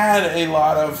he had a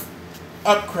lot of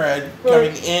upcred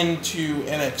coming into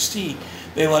NXT.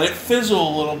 They let it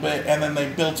fizzle a little bit, and then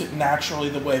they built it naturally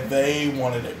the way they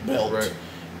wanted it built. Right.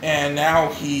 And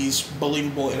now he's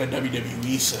believable in a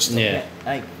WWE system. Yeah.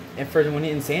 Like, at first, when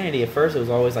Insanity, at first it was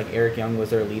always like Eric Young was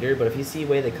their leader, but if you see the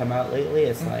way they come out lately,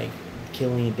 it's like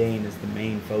Killian Dane is the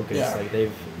main focus. Yeah. Like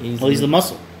he's the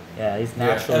muscle. Yeah, he's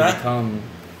naturally become.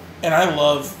 And I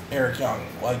love Eric Young.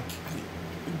 Like,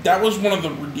 that was one of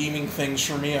the redeeming things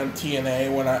for me on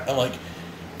TNA when I like.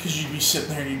 Because you'd be sitting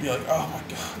there and you'd be like, oh my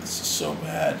god, this is so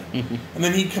bad. And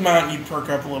then he'd come out and you'd perk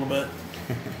up a little bit.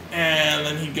 And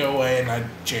then he'd go away and I'd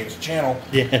change the channel.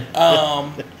 Yeah.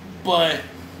 But,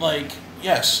 like,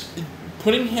 yes,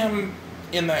 putting him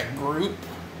in that group,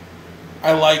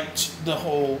 I liked the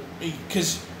whole...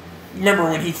 Because, remember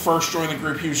when he first joined the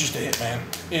group, he was just a hitman.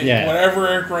 Whenever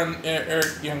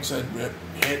Eric Young said,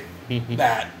 hit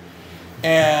that.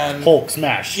 And Hulk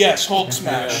smash. Yes, Hulk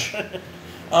smash.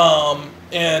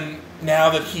 And now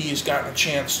that he's gotten a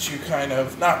chance to kind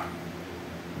of not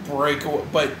break,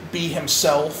 but be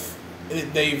himself,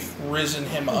 they've risen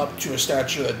him up to a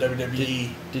stature that WWE.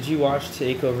 Did you watch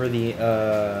Takeover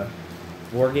the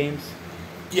War Games?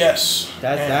 Yes.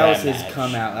 That was his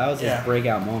come out. That was his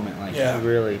breakout moment. Like he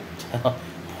really.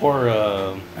 Poor.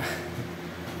 I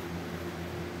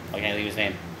can't think of his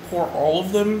name. Poor all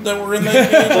of them that were in that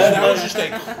game. That was just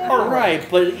a car right,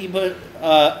 but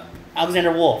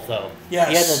Alexander Wolf though.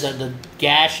 Yes. He had the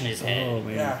gash in his head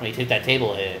man. when he took that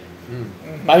table hit.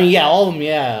 I mean, all of them,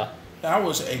 That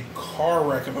was a car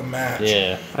wreck of a match.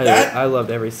 Yeah. I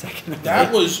loved every second of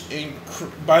that. it. Was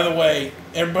by the way,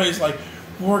 everybody's like,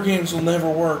 War Games will never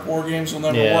work. War Games will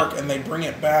never work, and they bring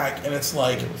it back, and it's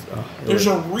like there's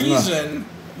a reason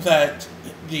that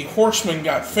the Horsemen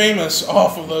got famous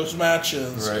off of those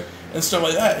matches and stuff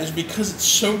like that, is because it's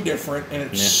so different and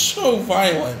it's so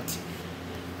violent.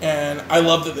 And I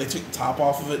love that they took the top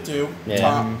off of it too.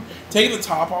 Taking the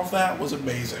top off that was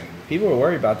amazing. People were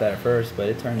worried about that at first, but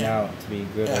it turned out to be a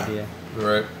good idea.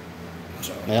 Right.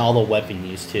 So. And all the weapon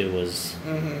use too was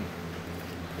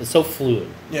it's so fluid.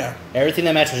 Yeah. Everything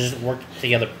that match just worked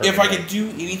together perfectly. If I could do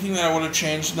anything that I would have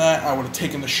changed in that, I would have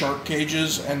taken the shark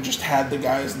cages and just had the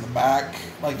guys in the back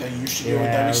like they used to do with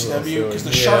WCW, because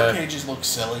the shark cages look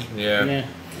silly. Yeah.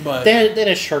 But they had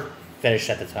a shark fetish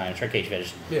at the time, shark cage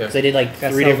fetish. Yeah. Because they did like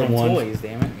 3 different ones. Toys,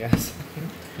 damn it, guys.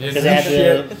 Because they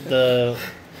had the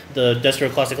Destro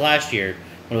Classic last year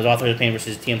when it was Authors of Pain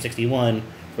versus TM61,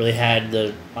 where they had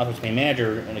the Authors of Pain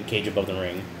manager in a cage above the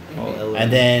ring.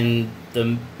 And then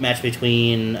the match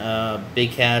between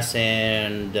Big Cass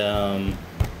and it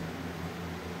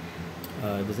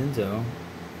was Enzo.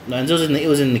 No, it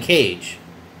was in the cage.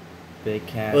 Big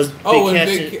Cass. It was when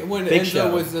Big Enzo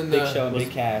Show. was in Big Show and Big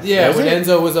Cass. Yeah, when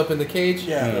Enzo was up in the cage.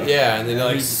 Yeah, and then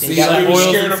like he was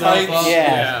scared of heights.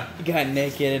 Yeah. He got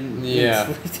naked and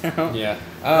slipped out. Yeah.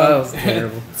 That was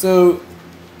terrible. So,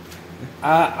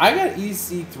 I got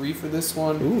EC3 for this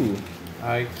one. Ooh.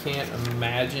 I can't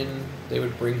imagine they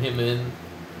would bring him in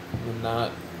and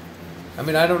not. I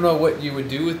mean, I don't know what you would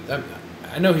do with.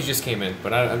 I know he just came in,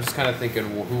 but I'm just kind of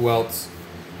thinking, well, who else,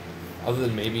 other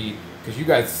than maybe, because you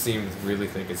guys seem to really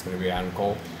think it's going to be Adam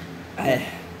Cole. The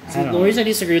reason I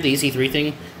disagree with the EC3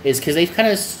 thing is because they've kind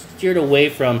of steered away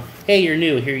from, hey, you're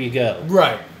new, here you go.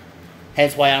 Right.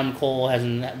 Hence why Adam Cole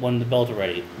hasn't won the belt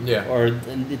already. Yeah. Or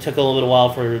it took a little bit of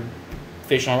while for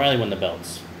Fish and O'Reilly won the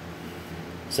belts.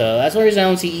 So that's the reason I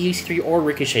don't see EC3 or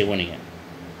Ricochet winning it.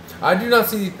 I do not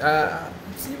see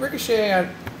Ricochet.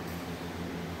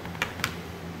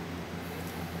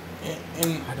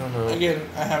 And I don't know. Again,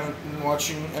 I haven't been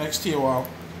watching NXT a while.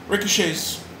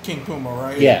 Ricochet's King Puma,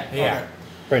 right? Yeah. Okay.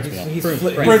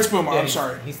 Prince Puma. I'm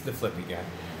sorry. He's the flippy guy.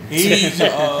 He's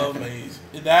amazing.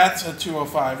 That's a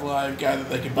 205 Live guy that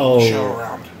they can build a show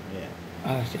around.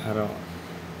 Yeah.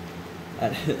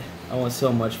 I want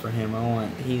so much for him.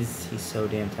 He's so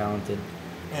damn talented.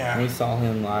 Yeah. When we saw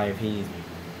him live,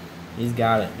 he's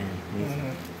got it,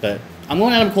 man. But I'm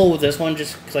going Adam Cole with this one,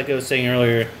 just because, like I was saying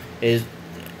earlier, is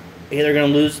they're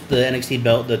going to lose the NXT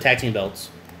belt, the tag team belts.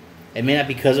 It may not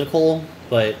be because of Cole,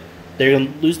 but they're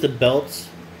going to lose the belts,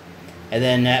 and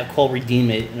then have Cole redeem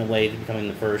it in a way to becoming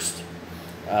the first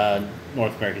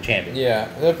North American champion. Yeah,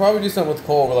 they'll probably do something with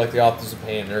Cole where like the Authors of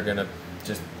Pain, they're gonna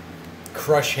just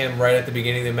crush him right at the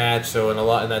beginning of the match. So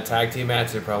in that tag team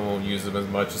match, they probably won't use him as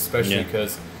much, especially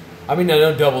because, I mean, I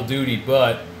know double duty,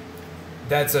 but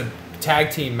that's a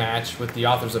tag team match with the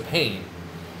Authors of Pain,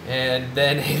 and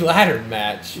then a ladder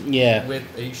match with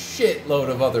a shitload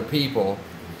of other people.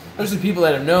 There's the people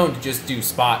that are known to just do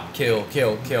spot, kill.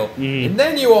 And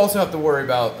then you also have to worry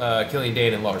about Killian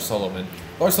Dane and Lars Sullivan.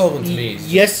 Lars Sullivan to me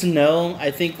is yes and no.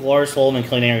 I think Lars Sullivan and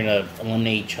Killian Dane are going to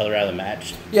eliminate each other out of the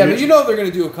match. Yeah, but you know they're going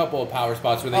to do a couple of power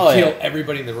spots where they kill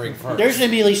everybody in the ring first. There's going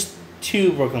to be at least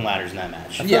 2 broken ladders in that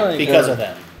match. Yeah, because of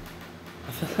that.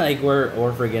 I feel like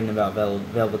we're forgetting about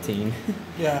Velveteen.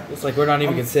 Yeah. It's like we're not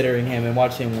even considering him and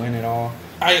watch him win at all.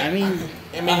 I mean,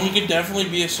 he could definitely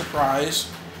be a surprise.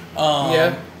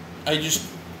 I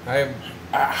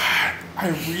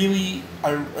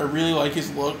really like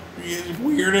his look. As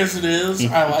weird as it is,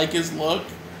 I like his look.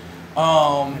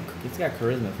 He's got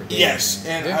charisma for days. Yes,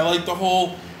 and I like the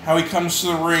whole how he comes to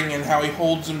the ring and how he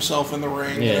holds himself in the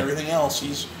ring and everything else.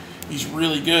 He's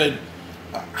really good.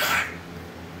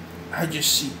 I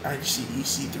just see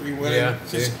EC3 winning. Yeah,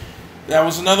 that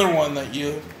was another one that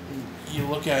you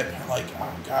look at like,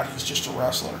 oh god, he's just a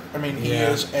wrestler. I mean, he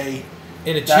is a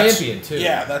champion too.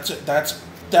 Yeah,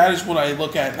 that is what I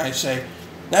look at and I say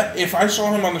that if I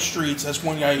saw him on the streets, that's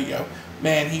one guy you go,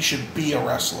 man, he should be a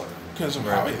wrestler because of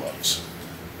how he looks.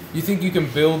 You think you can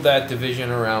build that division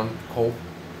around Cole?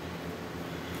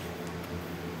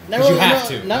 Not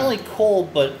only Cole,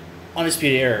 but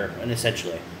Undisputed Era, and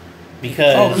essentially.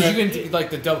 Because you can like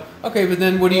the double. Okay, but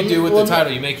then what do you do with the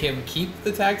title? You make him keep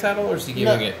the tag title, or is he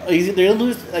giving it? They're gonna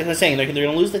lose. Like I was saying, they're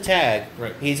gonna lose the tag.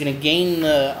 Right. He's gonna gain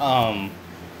the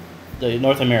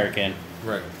North American.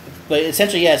 Right. But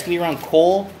essentially, it's gonna be around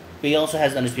Cole. But he also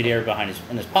has Undisputed Era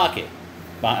in his pocket,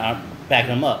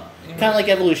 backing him up. Mm-hmm. Kind of like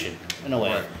Evolution in a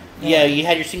way. Right. Yeah, you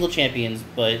had your single champions,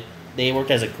 but they worked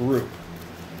as a group.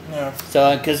 Yeah.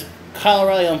 So because Kyle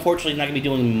O'Reilly unfortunately is not gonna be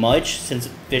doing much since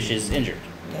Fish is injured.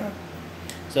 Yeah.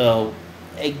 So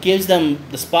it gives them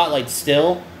the spotlight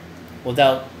still,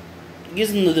 it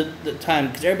gives them the time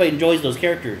because everybody enjoys those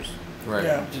characters, right?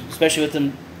 Yeah. Especially with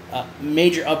them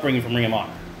major upbringing from Ring of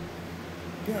Honor.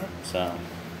 Yeah. So,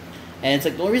 and it's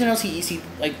like the only reason I don't see EC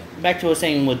back to what I was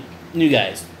saying with new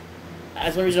guys.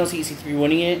 That's the only reason I don't see EC3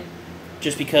 winning it,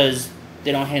 just because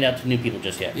they don't hand out to new people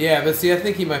just yet. Yeah, but see, I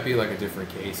think he might be like a different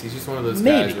case. He's just one of those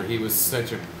guys where he was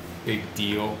such a big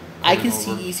deal. I can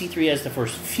see EC3 as the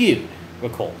first feud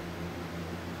with Cole.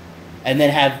 And then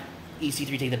have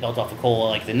EC3 take the belt off of Cole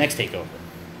like the next takeover.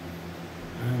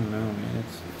 I don't know, man.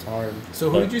 It's hard. So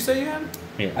who did you say you had?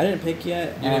 Yeah. I didn't pick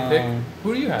yet. You didn't pick?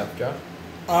 Who do you have, Josh?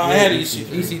 I had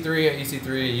EC3.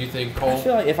 EC3, you think Cole? I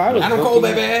feel like if I was Cole,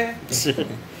 baby!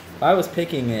 If I was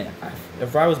picking it,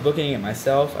 if I was booking it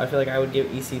myself, I feel like I would give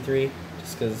EC3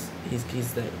 just because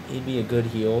he'd be a good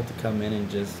heel to come in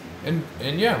and just... And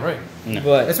yeah, right. No.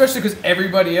 But especially because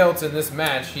everybody else in this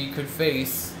match he could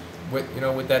face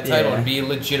with that title and be a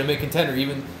legitimate contender,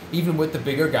 even with the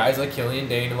bigger guys like Killian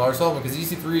Dane and Lars Sullivan. Because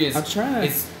EC3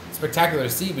 is spectacular to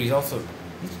see, but he's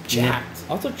jacked.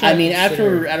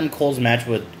 After Adam Cole's match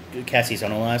with Cassie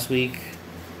Sono last week,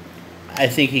 I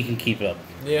think he can keep up.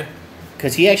 Yeah.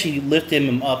 Because he actually lifted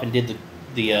him up and did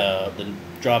the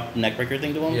drop neckbreaker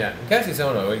thing to him. Yeah, Cassie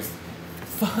Sono, he's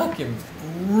fucking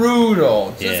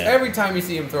brutal. Just every time you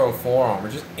see him throw a forearm,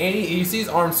 or just you see his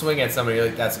arm swing at somebody, you're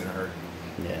like, that's gonna hurt.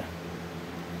 Yeah.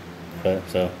 But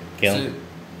Kalen, you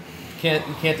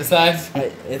can't decide.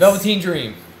 Velveteen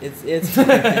Dream. It's.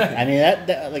 I mean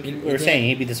that like we were saying,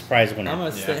 he'd be the surprise winner. I'm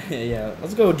gonna say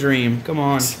let's go Dream. Come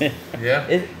on.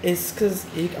 Yeah. It's because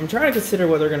I'm trying to consider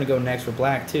what they're gonna go next for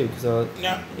Black too, because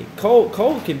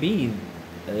Cole could be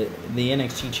the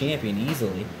NXT champion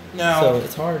easily. No. So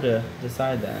it's hard to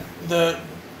decide that.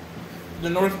 The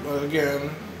North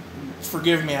again.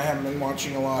 Forgive me, I haven't been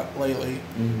watching a lot lately.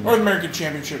 Mm-hmm. North American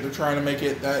Championship, they're trying to make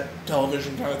it that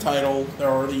television kind of title,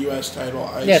 or the U.S. title.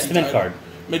 It's the mid-card.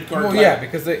 Mid-card title. Yeah,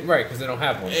 because they don't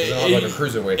have one. They don't have like a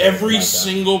cruiserweight. Every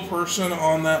single person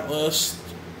on that list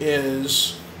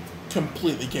is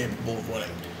completely capable of winning.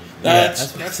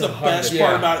 That's the best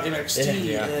part about NXT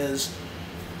is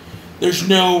there's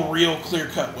no real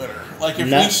clear-cut winner. Like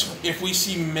if we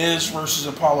see Miz versus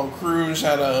Apollo Crews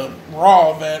at a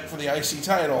Raw event for the IC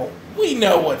title, we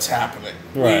know what's happening.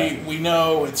 Right. We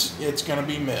know it's going to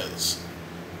be Miz.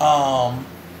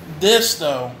 This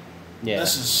though,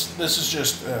 this is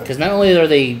just because not only are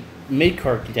they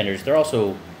mid-card contenders, they're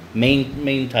also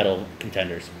main title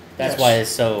contenders. That's why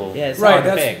it's so it's right.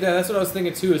 That's what I was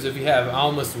thinking too. Is if you have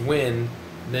Almas win,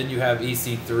 then you have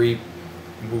EC3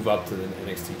 move up to the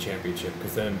NXT Championship,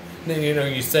 because then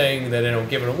you're saying that they don't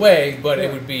give it away, but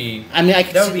it would be. I mean,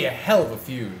 that would be a hell of a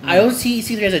feud. I don't see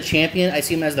EC3 as a champion. I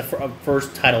see him as the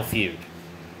first title feud.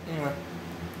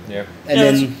 Yeah. And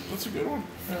then that's a good one.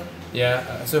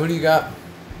 Yeah. So who do you got?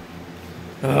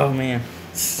 Oh man.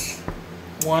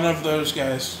 One of those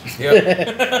guys. Yep.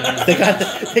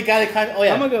 the guy that kind of. Oh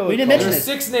yeah. I'm gonna go We with didn't Cole. mention There's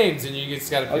this. 6 names, and you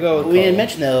just got to pick. I'll go with We didn't Cole.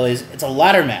 mention though is it's a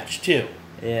ladder match too.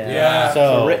 Yeah.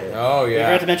 So Oh we yeah.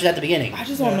 forgot to mention that at the beginning. I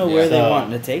just don't Yeah. know where Yeah. they So-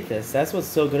 want to take this. That's what's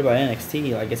so good about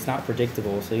NXT. Like, it's not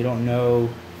predictable, so you don't know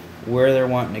where they're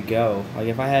wanting to go. Like,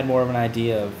 if I had more of an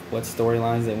idea of what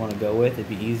storylines they want to go with, it'd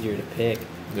be easier to pick.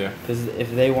 Yeah. Because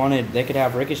if they wanted, they could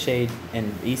have Ricochet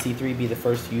and EC3 be the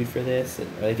first feud for this.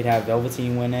 Or they could have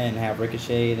Velveteen win it and have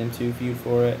Ricochet and them two feud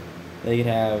for it. They could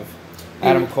have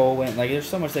Adam Cole win. Like, there's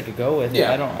so much they could go with.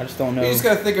 Yeah. I just don't know. You just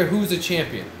got to think of who's a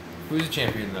champion. Who's a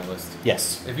champion in that list?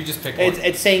 Yes. If you just pick one.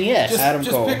 It's saying yes. just Adam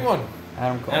Cole. pick one.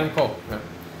 Adam Cole. Adam Cole. Yeah.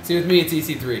 See, with me, it's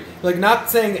EC3. Like, not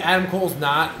saying Adam Cole's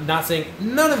not saying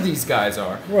none of these guys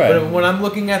are. Right. But when I'm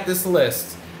looking at this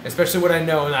list, especially what I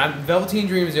know, and Velveteen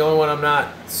Dream is the only one I'm not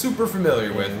super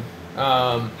familiar with.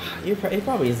 It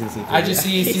probably is EC3. I just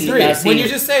see Not EC3. seeing When you it.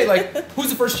 just say, like, who's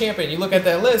the first champion? You look at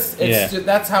that list, it's just,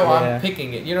 that's how Yeah. I'm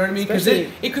picking it. You know what I mean? Because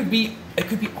Especially- it could be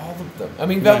all of them. I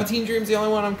mean, Velveteen Dream's the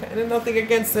only one I'm kind of nothing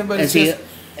against him, but And it's see, just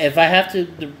if I have to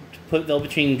put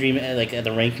Velveteen Dream at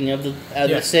the ranking of the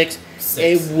Yeah. 6, 6.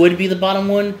 it would be the bottom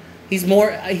one. He's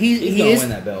more. He's He gonna is. win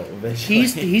that belt eventually.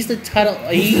 He's the title.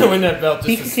 he's gonna win that belt just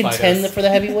He to can spite contend us. for the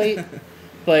heavyweight,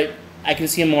 but I can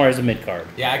see him more as a mid card.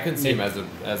 Yeah, I couldn't see him as the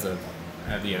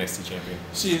NXT champion.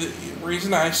 See, the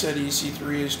reason I said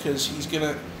EC3 is because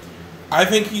I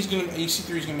think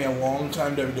EC3 is gonna be a long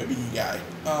time WWE guy,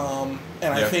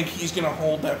 and I Yep. think he's gonna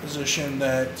hold that position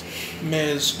that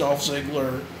Miz, Dolph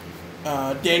Ziggler,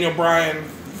 Daniel Bryan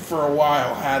for a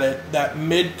while had it. That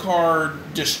mid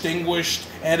card, distinguished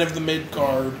head of the mid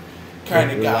card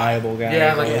kind of guy. reliable guy.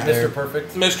 Yeah, like Yeah. Mr.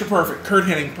 Perfect. Mr. Perfect, Kurt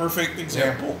Hennig, perfect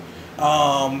example.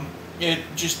 It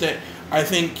just that I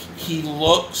think he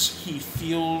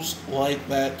feels like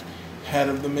that head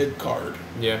of the mid card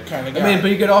Yeah. kind of I guy. mean, but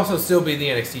he could also still be the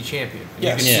NXT champion.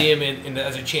 Yes. You can Yeah. see him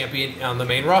as a champion on the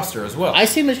main roster as well. I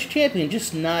see him as champion,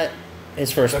 just not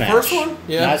his first The match. first one?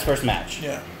 Yeah. Not his first match.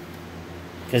 yeah.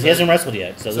 Because he hasn't wrestled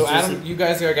yet. So, So this Adam, you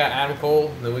guys got Adam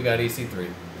Cole, and then we got EC3.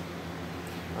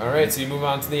 All right, so you move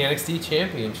on to the NXT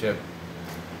Championship.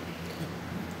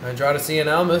 Andrade Cien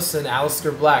Almas and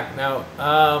Aleister Black. Now,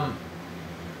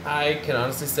 I can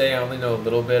honestly say I only know a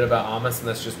little bit about Almas, and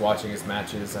that's just watching his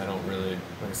matches. I don't really,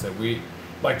 like I said,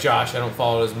 like Josh, I don't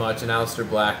follow it as much. And Aleister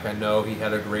Black, I know he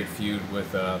had a great feud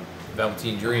with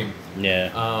Velveteen Dream. Yeah.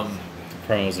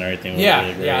 Promos and everything. Were Yeah,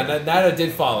 really great. yeah, that I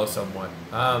did follow somewhat.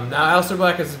 Now, Aleister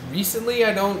Black is recently,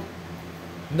 I don't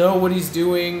know what he's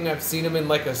doing. I've seen him in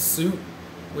like a suit,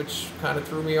 which kind of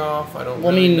threw me off. I don't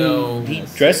Well, really I mean, know. he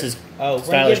dresses Oh, when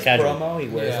stylish he gives casual. promo, he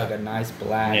wears Yeah. like a nice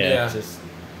black. Yeah. Just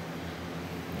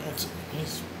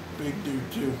He's a big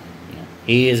dude too.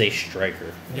 He is a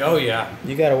striker. Oh, yeah.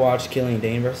 you gotta watch Killian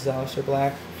Dane versus Aleister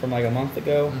Black from like a month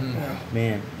ago. Mhm. Yeah.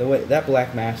 Man, the way that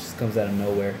black match just comes out of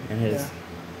nowhere, and his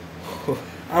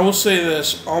I will say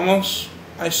this, almost,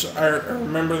 I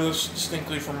remember this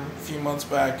distinctly from a few months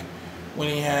back when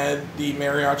he had the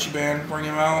mariachi band bring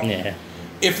him out. Yeah.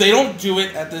 If they don't do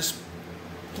it at this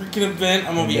freaking event,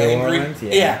 I'm going to be New angry. Orleans?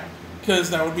 Yeah. Yeah, because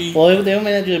that would be... Well, they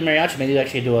may not do a mariachi. Maybe they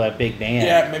actually do a big band.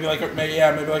 Yeah, maybe like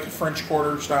a French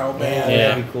Quarter style band. Yeah.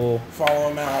 that'd be cool. Follow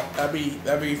him out. That'd be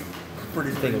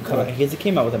pretty I think freaking he'll come cool. out, he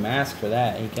came out with a mask for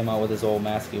that. He came out with his old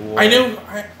mask he wore. I know.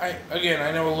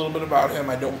 I know a little bit about him.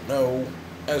 I don't know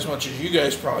as much as you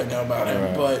guys probably know about him,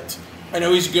 Right. but I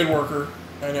know he's a good worker.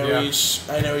 I know Yeah.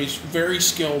 he's very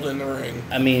skilled in the ring.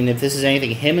 I mean, if this is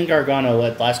anything, him and Gargano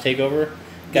at last Takeover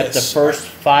got Yes. the first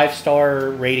 5-star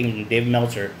rating from David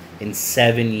Meltzer in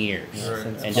 7 years. Right.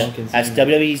 Since And Punk and that's Cena.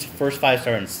 WWE's first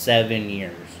 5-star in 7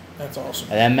 years. That's awesome.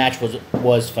 And that match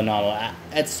was phenomenal.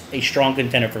 That's a strong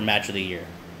contender for match of the year.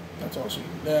 That's awesome.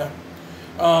 Yeah.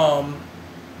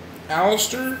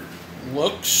 Alistair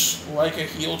looks like a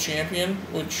heel champion,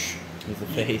 which He's a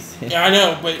face. yeah, I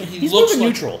know, but he He's looks more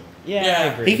like neutral. Yeah, Yeah. I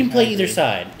agree. He can play I either agree.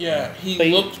 side. yeah, he But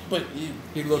he- looks, but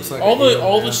He looks like all a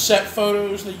heel, the man. set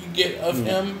photos that you get of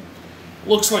him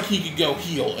looks like he could go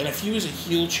heel, and if he was a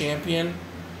heel champion,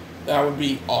 that would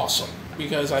be awesome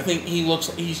because I think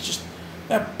he's just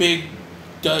that big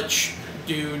Dutch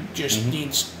dude. Just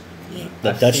needs, The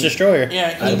I've Dutch seen- Destroyer. yeah,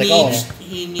 That's what they call him.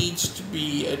 he needs to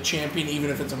be a champion even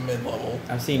if it's a mid level.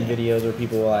 I've seen videos where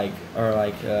people are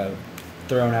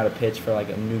throwing out a pitch for like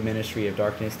a new Ministry of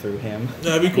Darkness through him.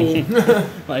 That'd be cool.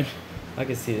 Like, I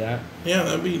could see that. Yeah,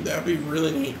 that'd be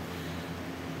really neat.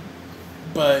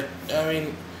 But I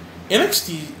mean,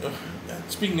 NXT,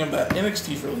 Speaking of that,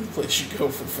 NXT's really the place you go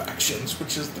for factions,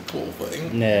 which is the cool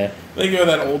thing. Yeah. They go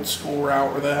that old school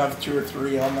route where they have 2 or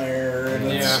 3 on there, and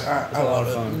it's I love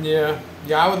it. Fun. Yeah,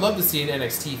 I would love to see an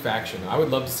NXT faction. I would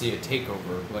love to see a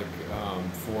takeover, like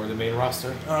for the main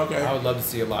roster. Okay. I would love to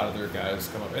see a lot of their guys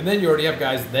come up, and then you already have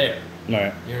guys there.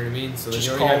 Right. You know what I mean? So then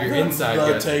Just you call already have your them inside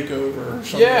the guys. Takeover or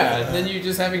something. Yeah, like and then that. you're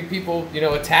just having people,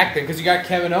 attack them because you got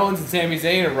Kevin Owens and Sami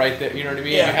Zayn are right there. You know what I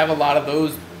mean? Yeah. You have a lot of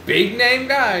those big name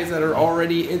guys that are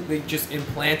already they just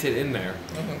implanted in there.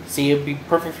 Mhm. See, it'd be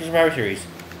perfect for Survivor Series.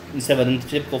 Instead of the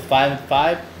typical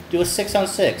 5-5, do a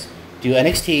 6-on-6. Do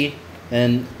NXT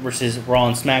and versus Raw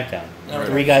and SmackDown. Okay.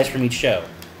 3 guys from each show.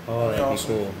 Oh, that'd be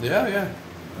Awesome. cool. Yeah.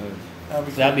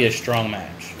 That'd be a strong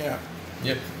match. Yeah.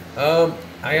 Yep.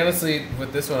 I honestly,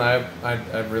 with this one,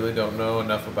 I really don't know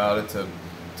enough about it to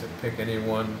pick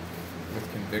anyone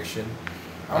with conviction.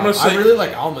 I'm gonna say I really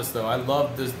like Almas though. I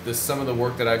love this some of the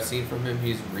work that I've seen from him.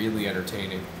 He's really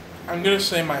entertaining. I'm gonna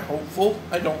say my hopeful.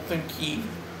 I don't think he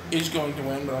is going to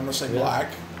win, but I'm gonna say Really? Black.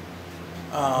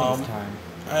 I think it's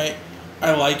time.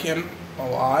 I like him a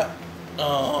lot,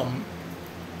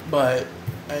 but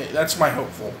that's my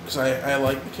hopeful because I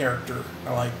like the character.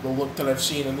 I like the look that I've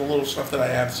seen and the little stuff that I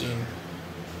have seen.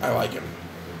 I like him.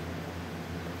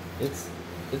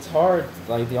 It's hard.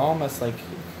 Like the Almas, like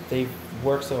they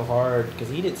worked so hard because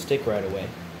he didn't stick right away.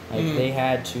 Like they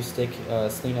had to stick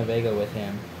Selena Vega with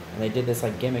him, and they did this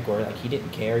like gimmick where like he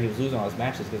didn't care. He was losing all his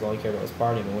matches because all he cared about was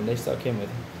partying. But when they stuck him with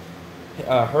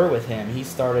her with him, he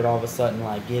started all of a sudden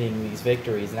like getting these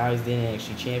victories. And now he's the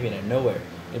NXT champion out of nowhere.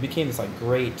 It became this like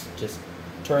great just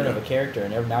turn of a character,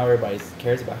 and now everybody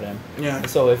cares about him. Yeah. And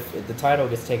so if the title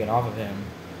gets taken off of him,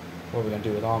 what are we gonna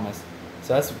do with Almas?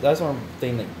 So that's one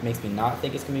thing that makes me not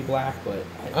think it's gonna be Black, but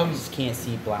I just can't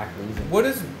see Black losing.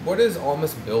 What is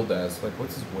Almas billed as? Like,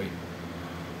 what's his weight?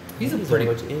 He's a pretty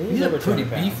over 200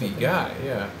 pounds, beefy guy.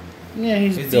 Yeah. Yeah,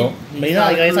 he's Is built. he? But he's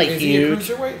not like Is he a huge.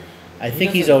 cruiserweight? I He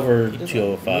think he's doesn't- over he doesn't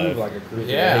 205. move like a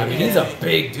cruiser. Yeah, I mean, he's a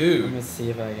big Let dude. me see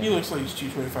if I can. He looks like he's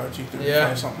 225, 235,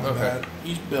 Yeah, something like okay. that.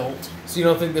 He's built. So you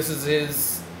don't think this is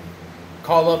his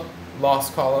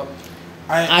lost call up?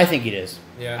 I think it is.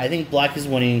 Yeah. I think Black is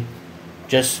winning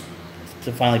just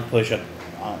to finally push up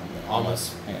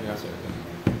Almas.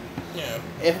 Yeah.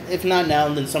 Yeah. If not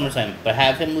now, then SummerSlam. But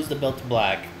have him lose the belt to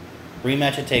Black.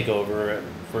 Rematch at TakeOver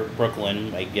for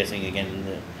Brooklyn. I'm guessing again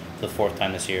the 4th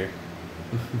time this year.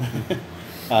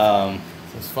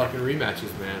 Those fucking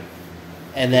rematches, man.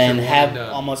 And then Get your have one done.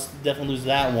 almost definitely lose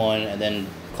that one, and then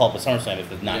call up a SummerSlam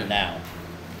if it's not Yeah. now.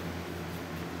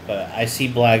 But I see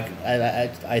Black.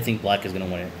 I think Black is gonna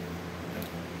win it.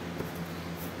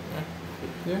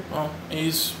 Yeah. Well,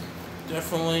 he's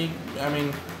definitely, I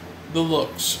mean, the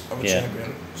looks of a Yeah.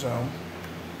 champion.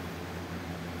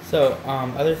 So,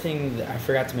 other thing that I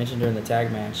forgot to mention during the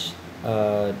tag match,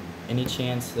 any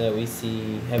chance that we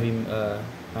see not Heavy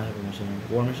Machine,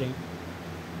 War Machine?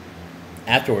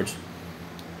 Afterwards,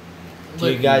 Do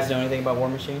you guys know anything about War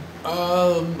Machine?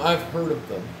 I've heard of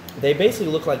them. They basically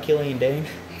look like Killian Dane,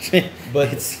 but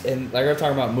It's- and like we're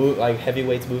talking about like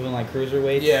heavyweights moving like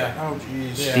cruiserweights. Yeah. Oh,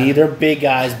 jeez. Yeah. see, they're big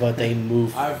guys, but they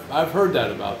move. I've heard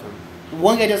that about them.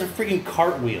 One guy does a freaking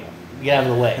cartwheel. Get out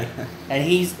of the way, and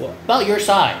he's about your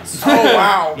size. Oh,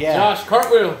 wow. Yeah. Josh,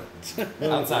 cartwheel.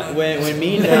 Outside. When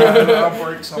me and I'll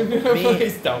break something.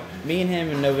 Please don't. me and him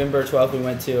in November 12th, we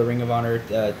went to a Ring of Honor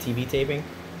TV taping,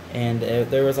 and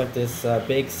there was like this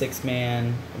big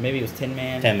 6-man, maybe it was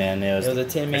 10-man. 10-man. It was a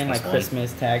 10-man like one.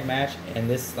 Christmas tag match, and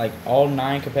this like all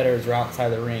 9 competitors were outside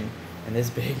the ring, and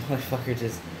this big motherfucker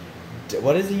just.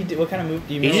 What does he do? What kind of move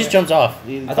do you? He remember? just jumps off.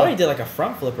 I thought he did like a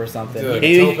front flip or something. Dude.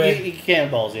 He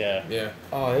cannonballs, yeah. Yeah.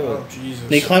 Oh, it was. Oh, Jesus.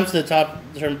 And he climbs to the top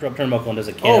turnbuckle and does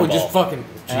a Oh, cannonball. just fucking.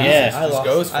 Yeah. I just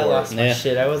goes for lost it. my Yeah.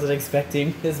 shit. I wasn't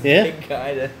expecting this Yeah. big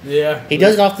guy to. Yeah. He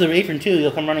does it off the apron too.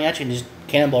 He'll come running at you and just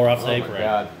cannonball right off Oh the my apron.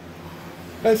 god.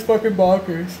 That's fucking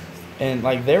bonkers. And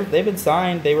like they've been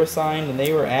signed. They were signed, and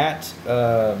they were at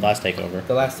Last takeover.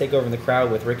 the last takeover in the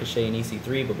crowd with Ricochet and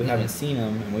EC3, but we haven't seen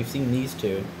them, and we've seen these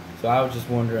two. So I was just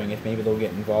wondering if maybe they'll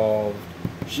get involved.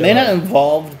 show They're not up.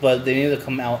 involved, but they need to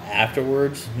come out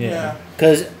afterwards. Yeah.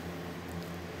 Because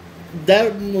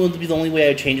that would be the only way I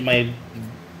would change my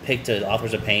pick to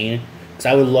Authors of Pain. Because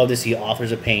I would love to see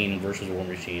Authors of Pain versus War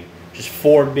Machine. Just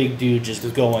 4 big dudes just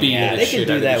going beating at the They it. shit could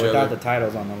do out of that each without other. the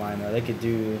titles on the line, though. They could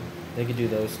do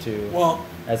those two Well,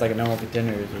 as like a normal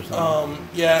contenders or something.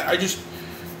 yeah, I just,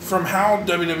 from how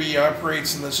WWE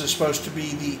operates, and this is supposed to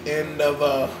be the end of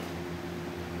a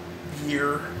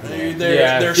year,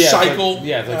 their cycle.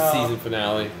 It's like season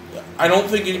finale. I don't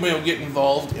think anybody will get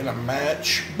involved in a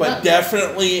match, but No.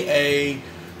 definitely a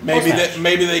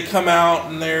Maybe they come out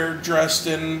and they're dressed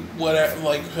in whatever,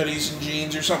 like hoodies and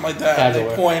jeans or something like that. And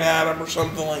they point at them or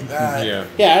something like that.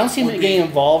 Yeah. I don't see them getting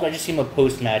involved. I just see them a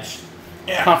post-match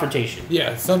confrontation.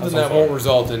 Yeah, something that won't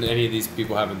result in any of these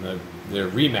people having their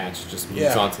rematch. Just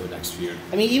moves on to the next feud.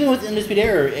 I mean, even with Undisputed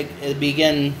Era, it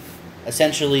began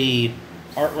essentially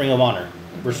Ring of Honor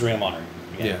versus Ring of Honor.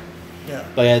 Yeah.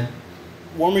 But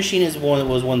War Machine was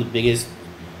one of the biggest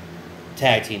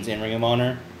tag teams in Ring of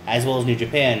Honor, as well as New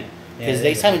Japan, because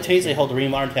they simultaneously hold the Ring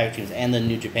of Honor tag teams and the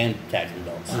New Japan tag team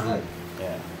belts.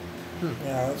 Yeah,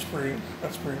 that's pretty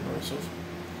impressive.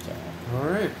 So, all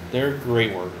right, they're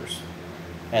great workers,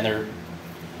 and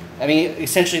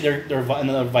essentially they're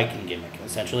another Viking gimmick.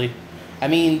 Essentially,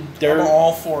 I'm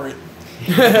all for it.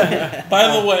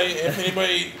 By the way, if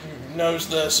anybody knows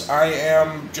this, I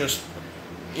am just.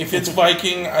 If it's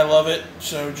Viking, I love it.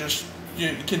 So just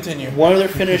continue. One of their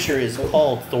finisher is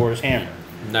called Thor's Hammer.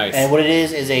 Nice. And what it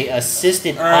is a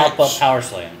assisted pop-up power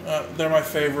slam. They're my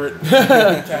favorite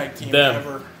tag team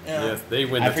ever. Yeah. Yes, they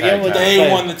win the tag titles. They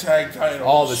won the tag titles.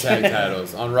 All the tag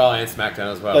titles on Raw and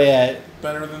SmackDown as well. But yeah,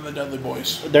 better than the Dudley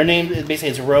Boys. Their name basically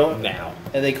it's Raw now,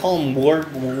 and they call them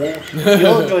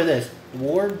You'll enjoy this: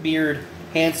 Warbeard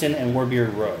Hansen and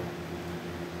Warbeard Rowe.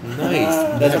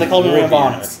 Nice. That's what they call them in Ring of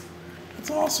Honor.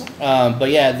 That's awesome. But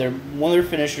yeah, one of their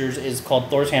finishers is called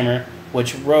Thor's Hammer,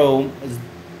 which Rowe is.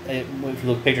 If you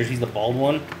look at pictures, he's the bald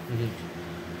one. Mm-hmm.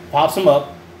 Pops him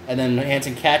up, and then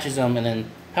Hansen catches him, and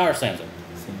then power slams him.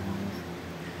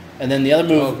 And then the other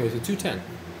move. Okay, so 210.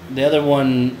 The other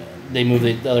one, they move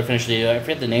the other finisher. I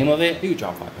forget the name of it. He could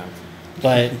drop 5 pounds.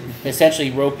 But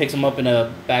essentially, Rowe picks him up in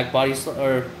a back body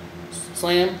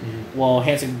slam, while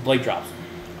Hansen blade drops him.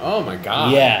 Oh my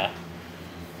god. Yeah.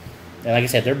 And like I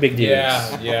said, they're big dudes.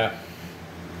 Yeah.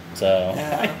 So.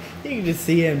 You can just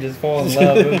see him just fall in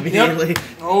love immediately. Yep.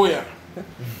 Oh yeah.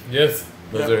 Yes,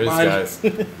 those are his guys.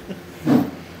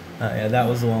 Yeah, that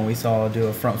was the one we saw do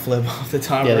a front flip off the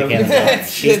top rope. Yeah,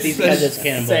 these guys just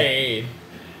insane.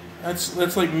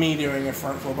 That's like me doing a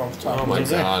front flip off the top. Oh my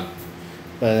god.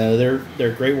 But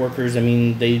they're great workers. I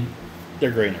mean,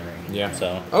 they're great in the ring. Yeah.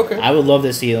 So okay. I would love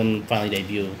to see them finally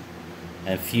debut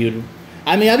and feud.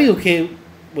 I mean, I'd be okay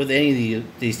with any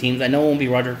of these teams. I know it won't be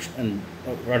Roger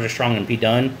Strong and Pete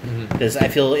Dunne, because I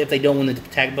feel if they don't win the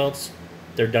tag belts,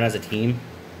 they're done as a team.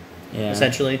 Yeah.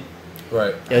 Essentially.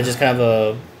 Right. It was just kind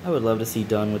of I would love to see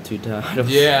Dunne with 2 titles.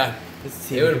 Yeah.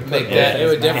 It would make that. It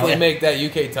would definitely make that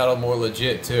UK title more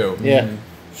legit too. Yeah.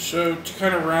 So to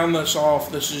kind of round this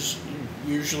off, this is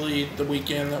usually the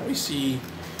weekend that we see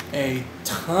a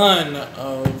ton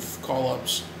of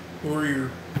call-ups. Who are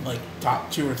your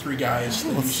top 2 or 3 guys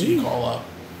that you see call up?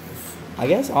 I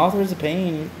guess Authors of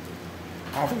Pain.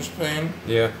 Authors of Pain.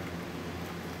 Yeah.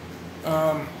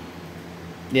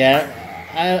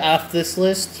 Off this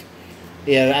list,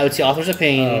 I would say Authors of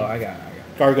Pain. Oh, I got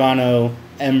Gargano,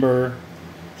 Ember,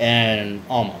 and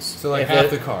Almas. So half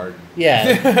the card.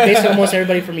 Yeah, basically almost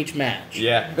everybody from each match.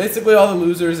 Yeah, basically all the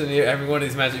losers in every one of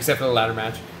these matches except for the ladder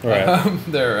match. Right.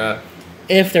 They're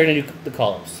if they're gonna do the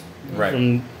call-ups.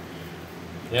 Right.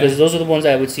 Because those are the ones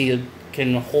I would see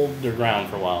can hold their ground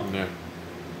for a while. Yeah.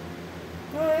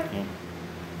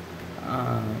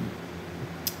 I'm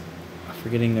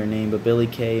forgetting their name, but Billy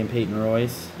Kay and Peyton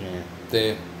Royce.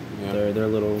 Yeah. Their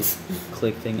little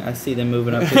click thing. I see them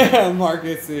moving up.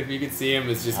 Marcus, if you could see him,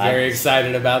 is just very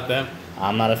excited about them.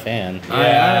 I'm not a fan.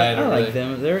 Yeah, I like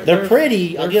them. They're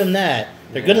pretty. I'll give them that.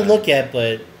 They're good to look at,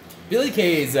 but Billy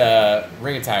Kay's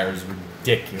ring attire is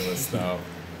ridiculous, though.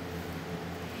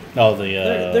 Oh,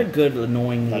 they're good,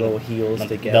 annoying little heels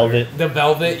together. Velvet. The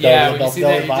velvet, yeah. When you see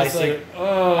that, you're just like,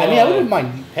 oh. I mean, I wouldn't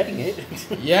mind petting it.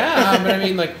 Yeah, but I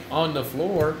mean, on the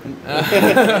floor.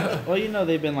 Well,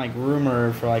 they've been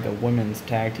rumored for a women's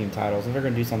tag team titles, and they're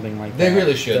gonna do something like that. They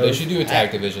really should. They should do a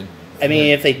tag division. I mean,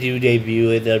 if they do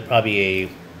debut it, they'll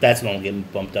probably that's when will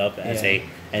get bumped up as a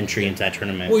entry into that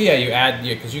tournament. Well, yeah, you add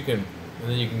because you can,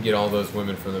 and then you can get all those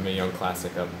women from the Mae Young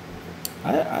Classic up.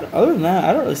 Other than that,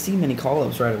 I don't really see many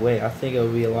call-ups right away. I think it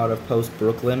would be a lot of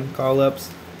post-Brooklyn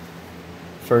call-ups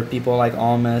for people like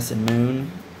Almas and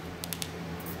Moon.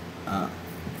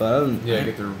 But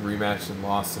get their rematch and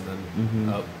loss and then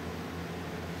up.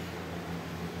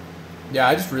 Yeah,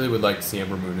 I just really would like to see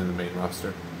Ember Moon in the main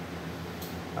roster.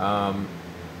 And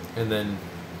then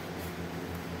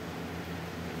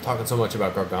talking so much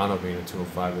about Gargano being a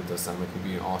 205, it does sound like he'd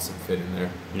be an awesome fit in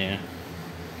there. Yeah.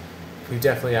 We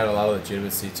definitely add a lot of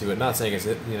legitimacy to it. Not saying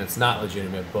it's not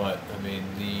legitimate, but I mean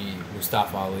the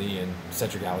Mustafa Ali and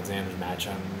Cedric Alexander's match.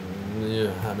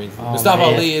 Mustafa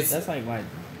Ali is that's my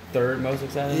 3rd most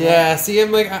exciting. Yeah, see,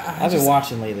 I'm I've been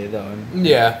watching lately though.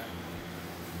 Yeah.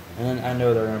 And I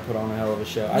know they're going to put on a hell of a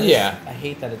show. I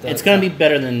hate that it does. It's going to be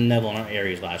better than Neville and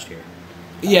Aries last year.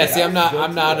 Yeah, see, I'm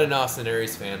not an Austin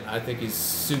Aries fan. I think he's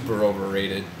super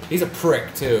overrated. He's a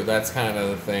prick too. That's kind of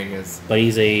the thing. But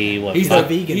he's a what? He's a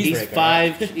vegan. He's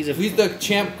five. He's the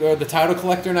champ, or the title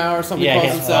collector now, or something. Yeah, he he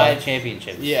has himself. 5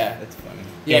 championships. Yeah, That's funny.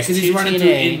 yeah, because he's running through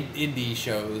TNA. indie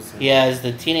shows. He has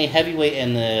the TNA heavyweight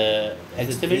and the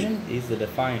X division. He's the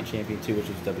Defiant champion too, which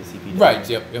is WCP. Right.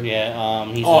 Yep. Yeah.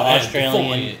 He's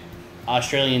and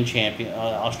Australian champion,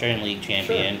 Australian League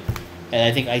champion, and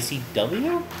I think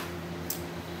ICW.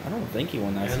 I don't think he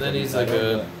won that. And then he's like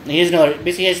He has another.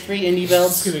 Basically, he has 3 indie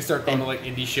belts. He's gonna start going to like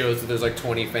indie shows where there's like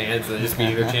 20 fans and just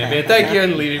being their champion. Thank you,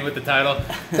 and leaving with the title.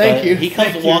 Thank you. He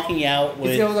comes walking out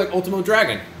with. He's going like Ultimo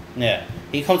Dragon. Yeah,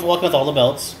 he comes walking with all the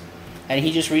belts, and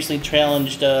he just recently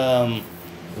challenged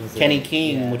Kenny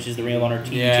King, which is the Ring of Honor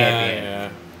TV champion. Yeah.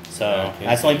 So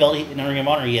that's the only belt in the Ring of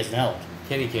Honor he hasn't held.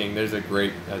 Kenny King. There's a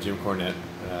great Jim Cornette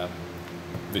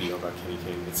video about Kenny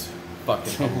King. It's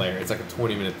fucking hilarious. It's like a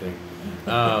 20-minute thing.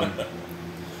 I'd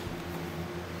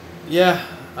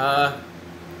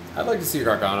like to see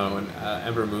Gargano and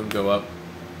Ember Moon go up.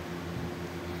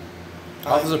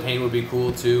 Authors of Pain would be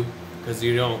cool too, because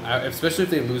you don't, especially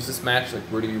if they lose this match. Like,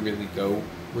 where do you really go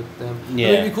with them? Yeah,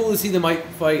 it'd be cool to see them might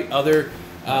fight other.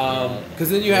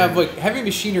 Because then you have like Heavy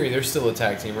Machinery. They're still a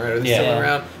tag team, right? Are they still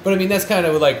around? But I mean, that's kind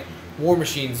of like War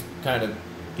Machine's kind of.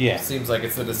 Yeah. Seems like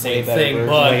it's the same better thing, version.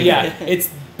 but yeah, it's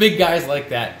big guys like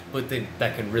that, but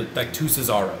that can really, like 2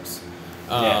 Cesaros.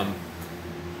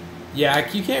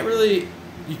 You can't really,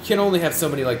 you can only have so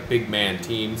many like big man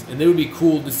teams, and it would be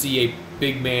cool to see a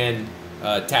big man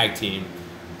tag team,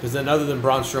 because then other than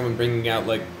Braun Strowman bringing out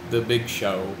like the Big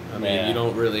Show, I mean, you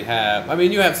don't really have. I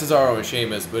mean, you have Cesaro and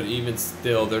Sheamus, but even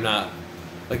still, they're not.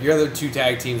 Like, your other 2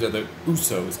 tag teams are the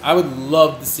Usos. I would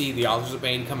love to see the Authors of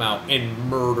Pain come out and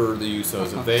murder the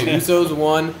Usos. If the Usos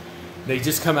won, they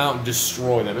just come out and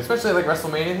destroy them. Especially like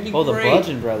WrestleMania. It'd be the great.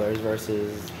 Bludgeon Brothers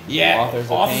versus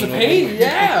Authors of Pain.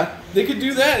 Yeah, they could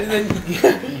do that. And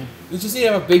then you just need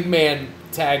to have a big man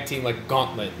tag team like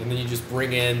Gauntlet. And then you just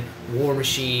bring in War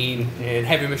Machine and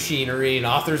Heavy Machinery and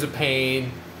Authors of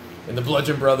Pain and the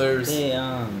Bludgeon Brothers. It's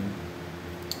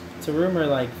a rumor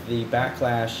like the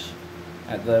Backlash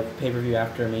at the pay-per-view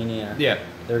after Mania. Yeah.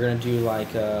 They're gonna do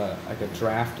like a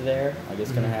draft there. Like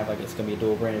it's gonna have it's gonna be a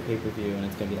dual branded pay-per-view and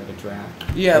it's gonna be like a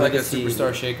draft. Yeah, and like a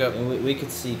superstar shakeup. And we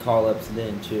could see call-ups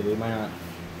then too. We might not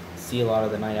see a lot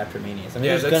of the night after Mania. So I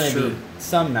mean, Yeah, there's that's gonna true. be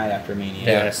some night after Mania.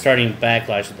 Yeah, starting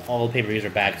Backlash, all the pay-per-views are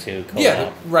back to co-op.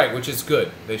 Yeah, right, which is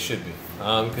good. They should be,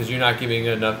 because you're not giving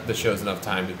the shows enough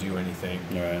time to do anything.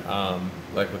 Right.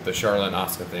 Like with the Charlotte and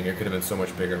Asuka thing, it could have been so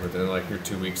much bigger. But then, like, your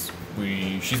 2 weeks,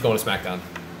 she's going to SmackDown.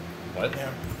 What? Yeah.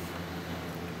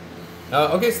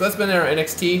 Okay, so that's been our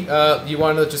NXT. You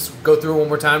want to just go through it one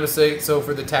more time to say, so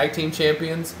for the tag team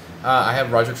champions, I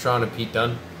have Roderick Strong and Pete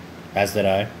Dunne. As did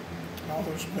I.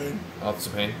 Authors of Pain. Authors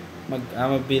of Pain. I'm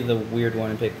gonna be the weird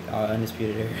one and pick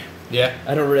Undisputed Era. Yeah.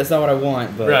 That's not what I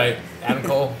want, but Right. Adam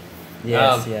Cole.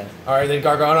 yes. All right, then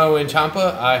Gargano and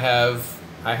Ciampa.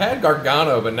 I had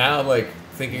Gargano, but now like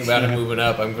thinking about it moving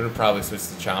up, I'm gonna probably switch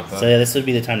to Ciampa. So yeah, this would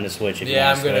be the time to switch. If you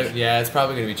want to switch. Yeah, it's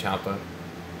probably gonna be Ciampa. I'm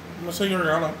gonna say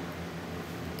Gargano.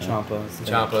 Ciampa.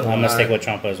 Ciampa. I'm gonna stick with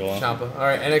Ciampa as well. Ciampa. All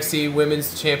right, NXT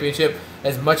Women's Championship.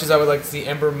 As much as I would like to see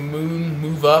Ember Moon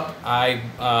move up, I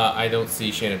don't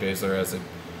see Shayna Baszler as it.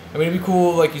 I mean, it'd be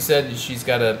cool, like you said. She's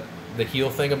got the heel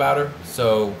thing about her,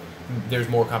 so there's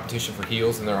more competition for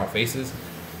heels, and they're all faces.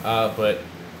 But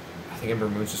I think Ember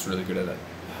Moon's just really good at it.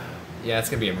 Yeah, it's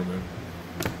gonna be Ember Moon.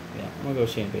 Yeah, I'm gonna go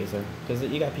Shayna Baszler because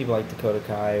you got people like Dakota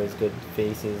Kai who's good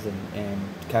faces and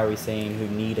Kairi Sane who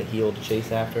need a heel to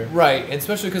chase after. Right, and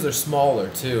especially because they're smaller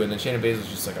too, and then Shayna Baszler's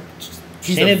just like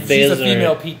she's a Baszler-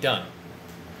 female Pete Dunne.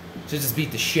 She just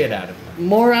beat the shit out of him.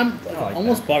 More, I'm like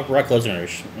almost Brock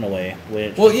Lesnar in a way.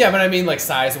 Which, Well, yeah, but I mean, like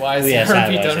size wise, Yeah, her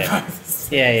and Pete size-wise, Dunne yeah.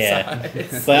 are the same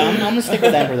size. but I'm gonna stick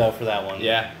with Ember though for that one.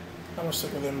 Yeah, I'm gonna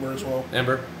stick with Ember as well.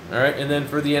 Ember. All right, and then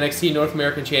for the NXT North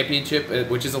American Championship,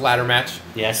 which is a ladder match.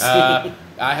 Yes.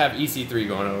 I have EC3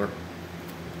 going over.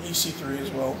 EC3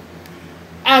 as well.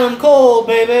 Adam Cole,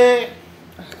 baby.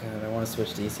 God, I want to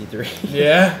switch to EC3.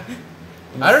 Yeah.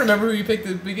 I don't remember who you picked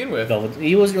to begin with.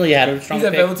 He wasn't really had a strong He's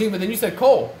at pick. Velveteen, but then you said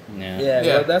Cole. Yeah. Yeah,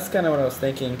 Yeah. well, that's kind of what I was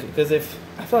thinking. Because if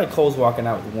I feel like Cole's walking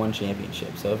out with one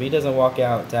championship, so if he doesn't walk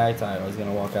out tag title, he's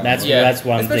gonna walk out. That's- with Yeah, that's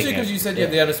what I'm especially thinking. because you said you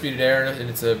have the Undisputed Era, and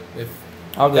it's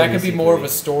I'll go that could be EC3. more of a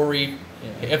story.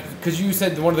 Yeah. Because you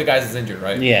said one of the guys is injured,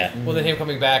 right? Yeah. Well, then him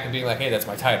coming back and being like, "Hey, that's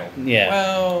my title." Yeah.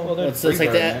 Well, they're It's like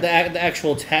freebird, the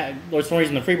actual tag. The stories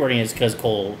in the freeboarding is because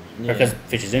Cole, Yeah. because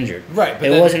Fish is injured. right. But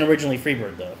It then, wasn't originally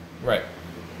Freebird though. right.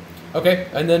 Okay,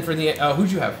 and then for the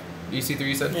who'd you have? EC3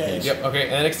 you said? Yeah. Yep. Okay,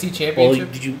 NXT Well,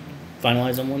 Championship. did you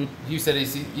finalize on one? You said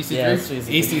EC3? Yeah, it's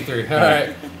EC3. EC3. All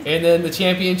right. And then the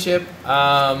championship.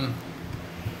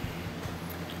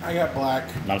 I got black.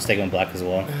 I'm sticking with black as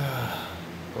well.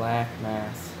 Black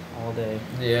mass all day.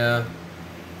 Yeah.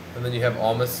 And then you have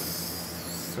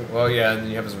Almas. Well, yeah, and then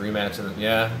you have his rematch. And then,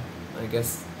 yeah, I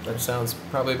guess that sounds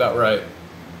probably about right.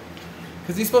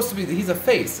 Because he's supposed to be, he's a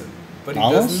face. But he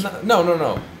Almas? does not.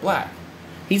 No. Black.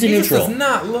 He's a He neutral. just does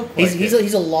not look like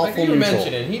He's a lawful like you neutral.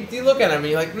 mentioning, you look at him,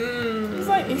 you're like,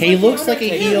 He looks like a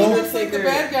He heel. looks like the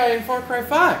bad guy in Far Cry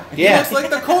 5. He Yeah. looks like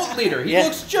the cult leader. He Yeah.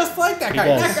 looks just like that He guy.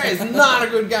 does. That guy is not a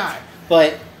good guy.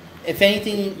 But if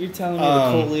anything, You're telling me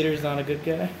the cult leader's not a good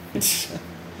guy?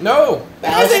 No.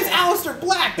 That guy's name's Aleister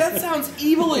Black. That sounds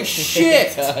evil as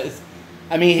shit. It does.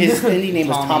 I mean, his indie name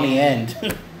was Tommy Tommy End.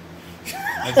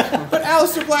 But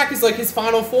Aleister Black is like his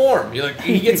final form. You're like,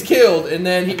 he gets killed, and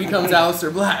then he becomes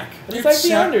Aleister Black. It's like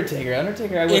the Undertaker.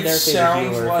 Undertaker, I would It never say the sounds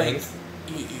heel or like face.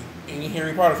 any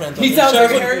Harry Potter fans. He sounds like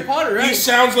Harry Potter, right? He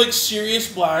sounds like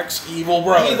Sirius Black's evil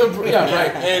brother. Yeah,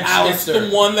 right. It's the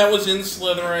Aleister. one that was in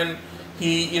Slytherin.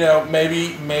 He,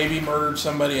 maybe murdered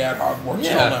somebody at Hogwarts.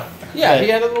 Yeah. I don't know. Yeah, he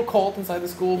had a little cult inside the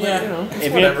school, but Yeah. it's If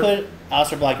you whatever. put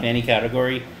Aleister Black in any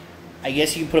category, I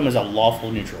guess you can put him as a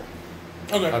lawful neutral.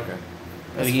 Okay. Okay.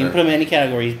 If you can put him in any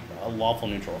category, a lawful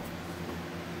neutral.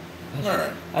 All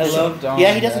right. I loved on.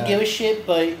 Yeah, he doesn't give a shit,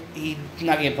 but he's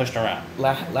not gonna get pushed around.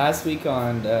 Last week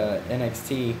on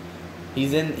NXT,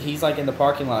 he's like in the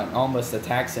parking lot and almost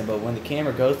attacks him, but when the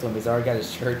camera goes to him, he's already got his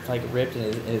shirt like ripped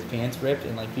and his pants ripped,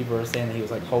 and like people were saying that he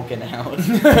was like hulking out.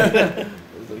 I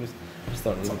just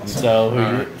thought it was awesome.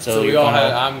 So we you're all going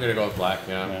had. out? I'm gonna go with Black.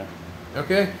 Yeah. Yeah.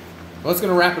 Okay. Well, that's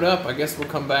gonna wrap it up. I guess we'll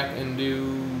come back and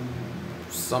do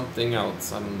something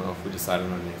else. I don't know if we decided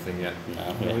on anything yet.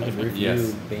 No. We could review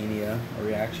Yes. Mania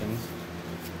reactions.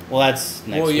 Well, that's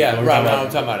next. Well, week. yeah, We're right. talking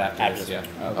I'm talking about after this. after.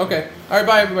 Yeah. Okay. Okay. All right.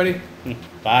 Bye, everybody.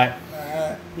 Bye.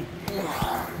 Uh,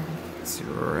 Let's see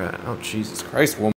where we're at. Oh, Jesus Christ, woman.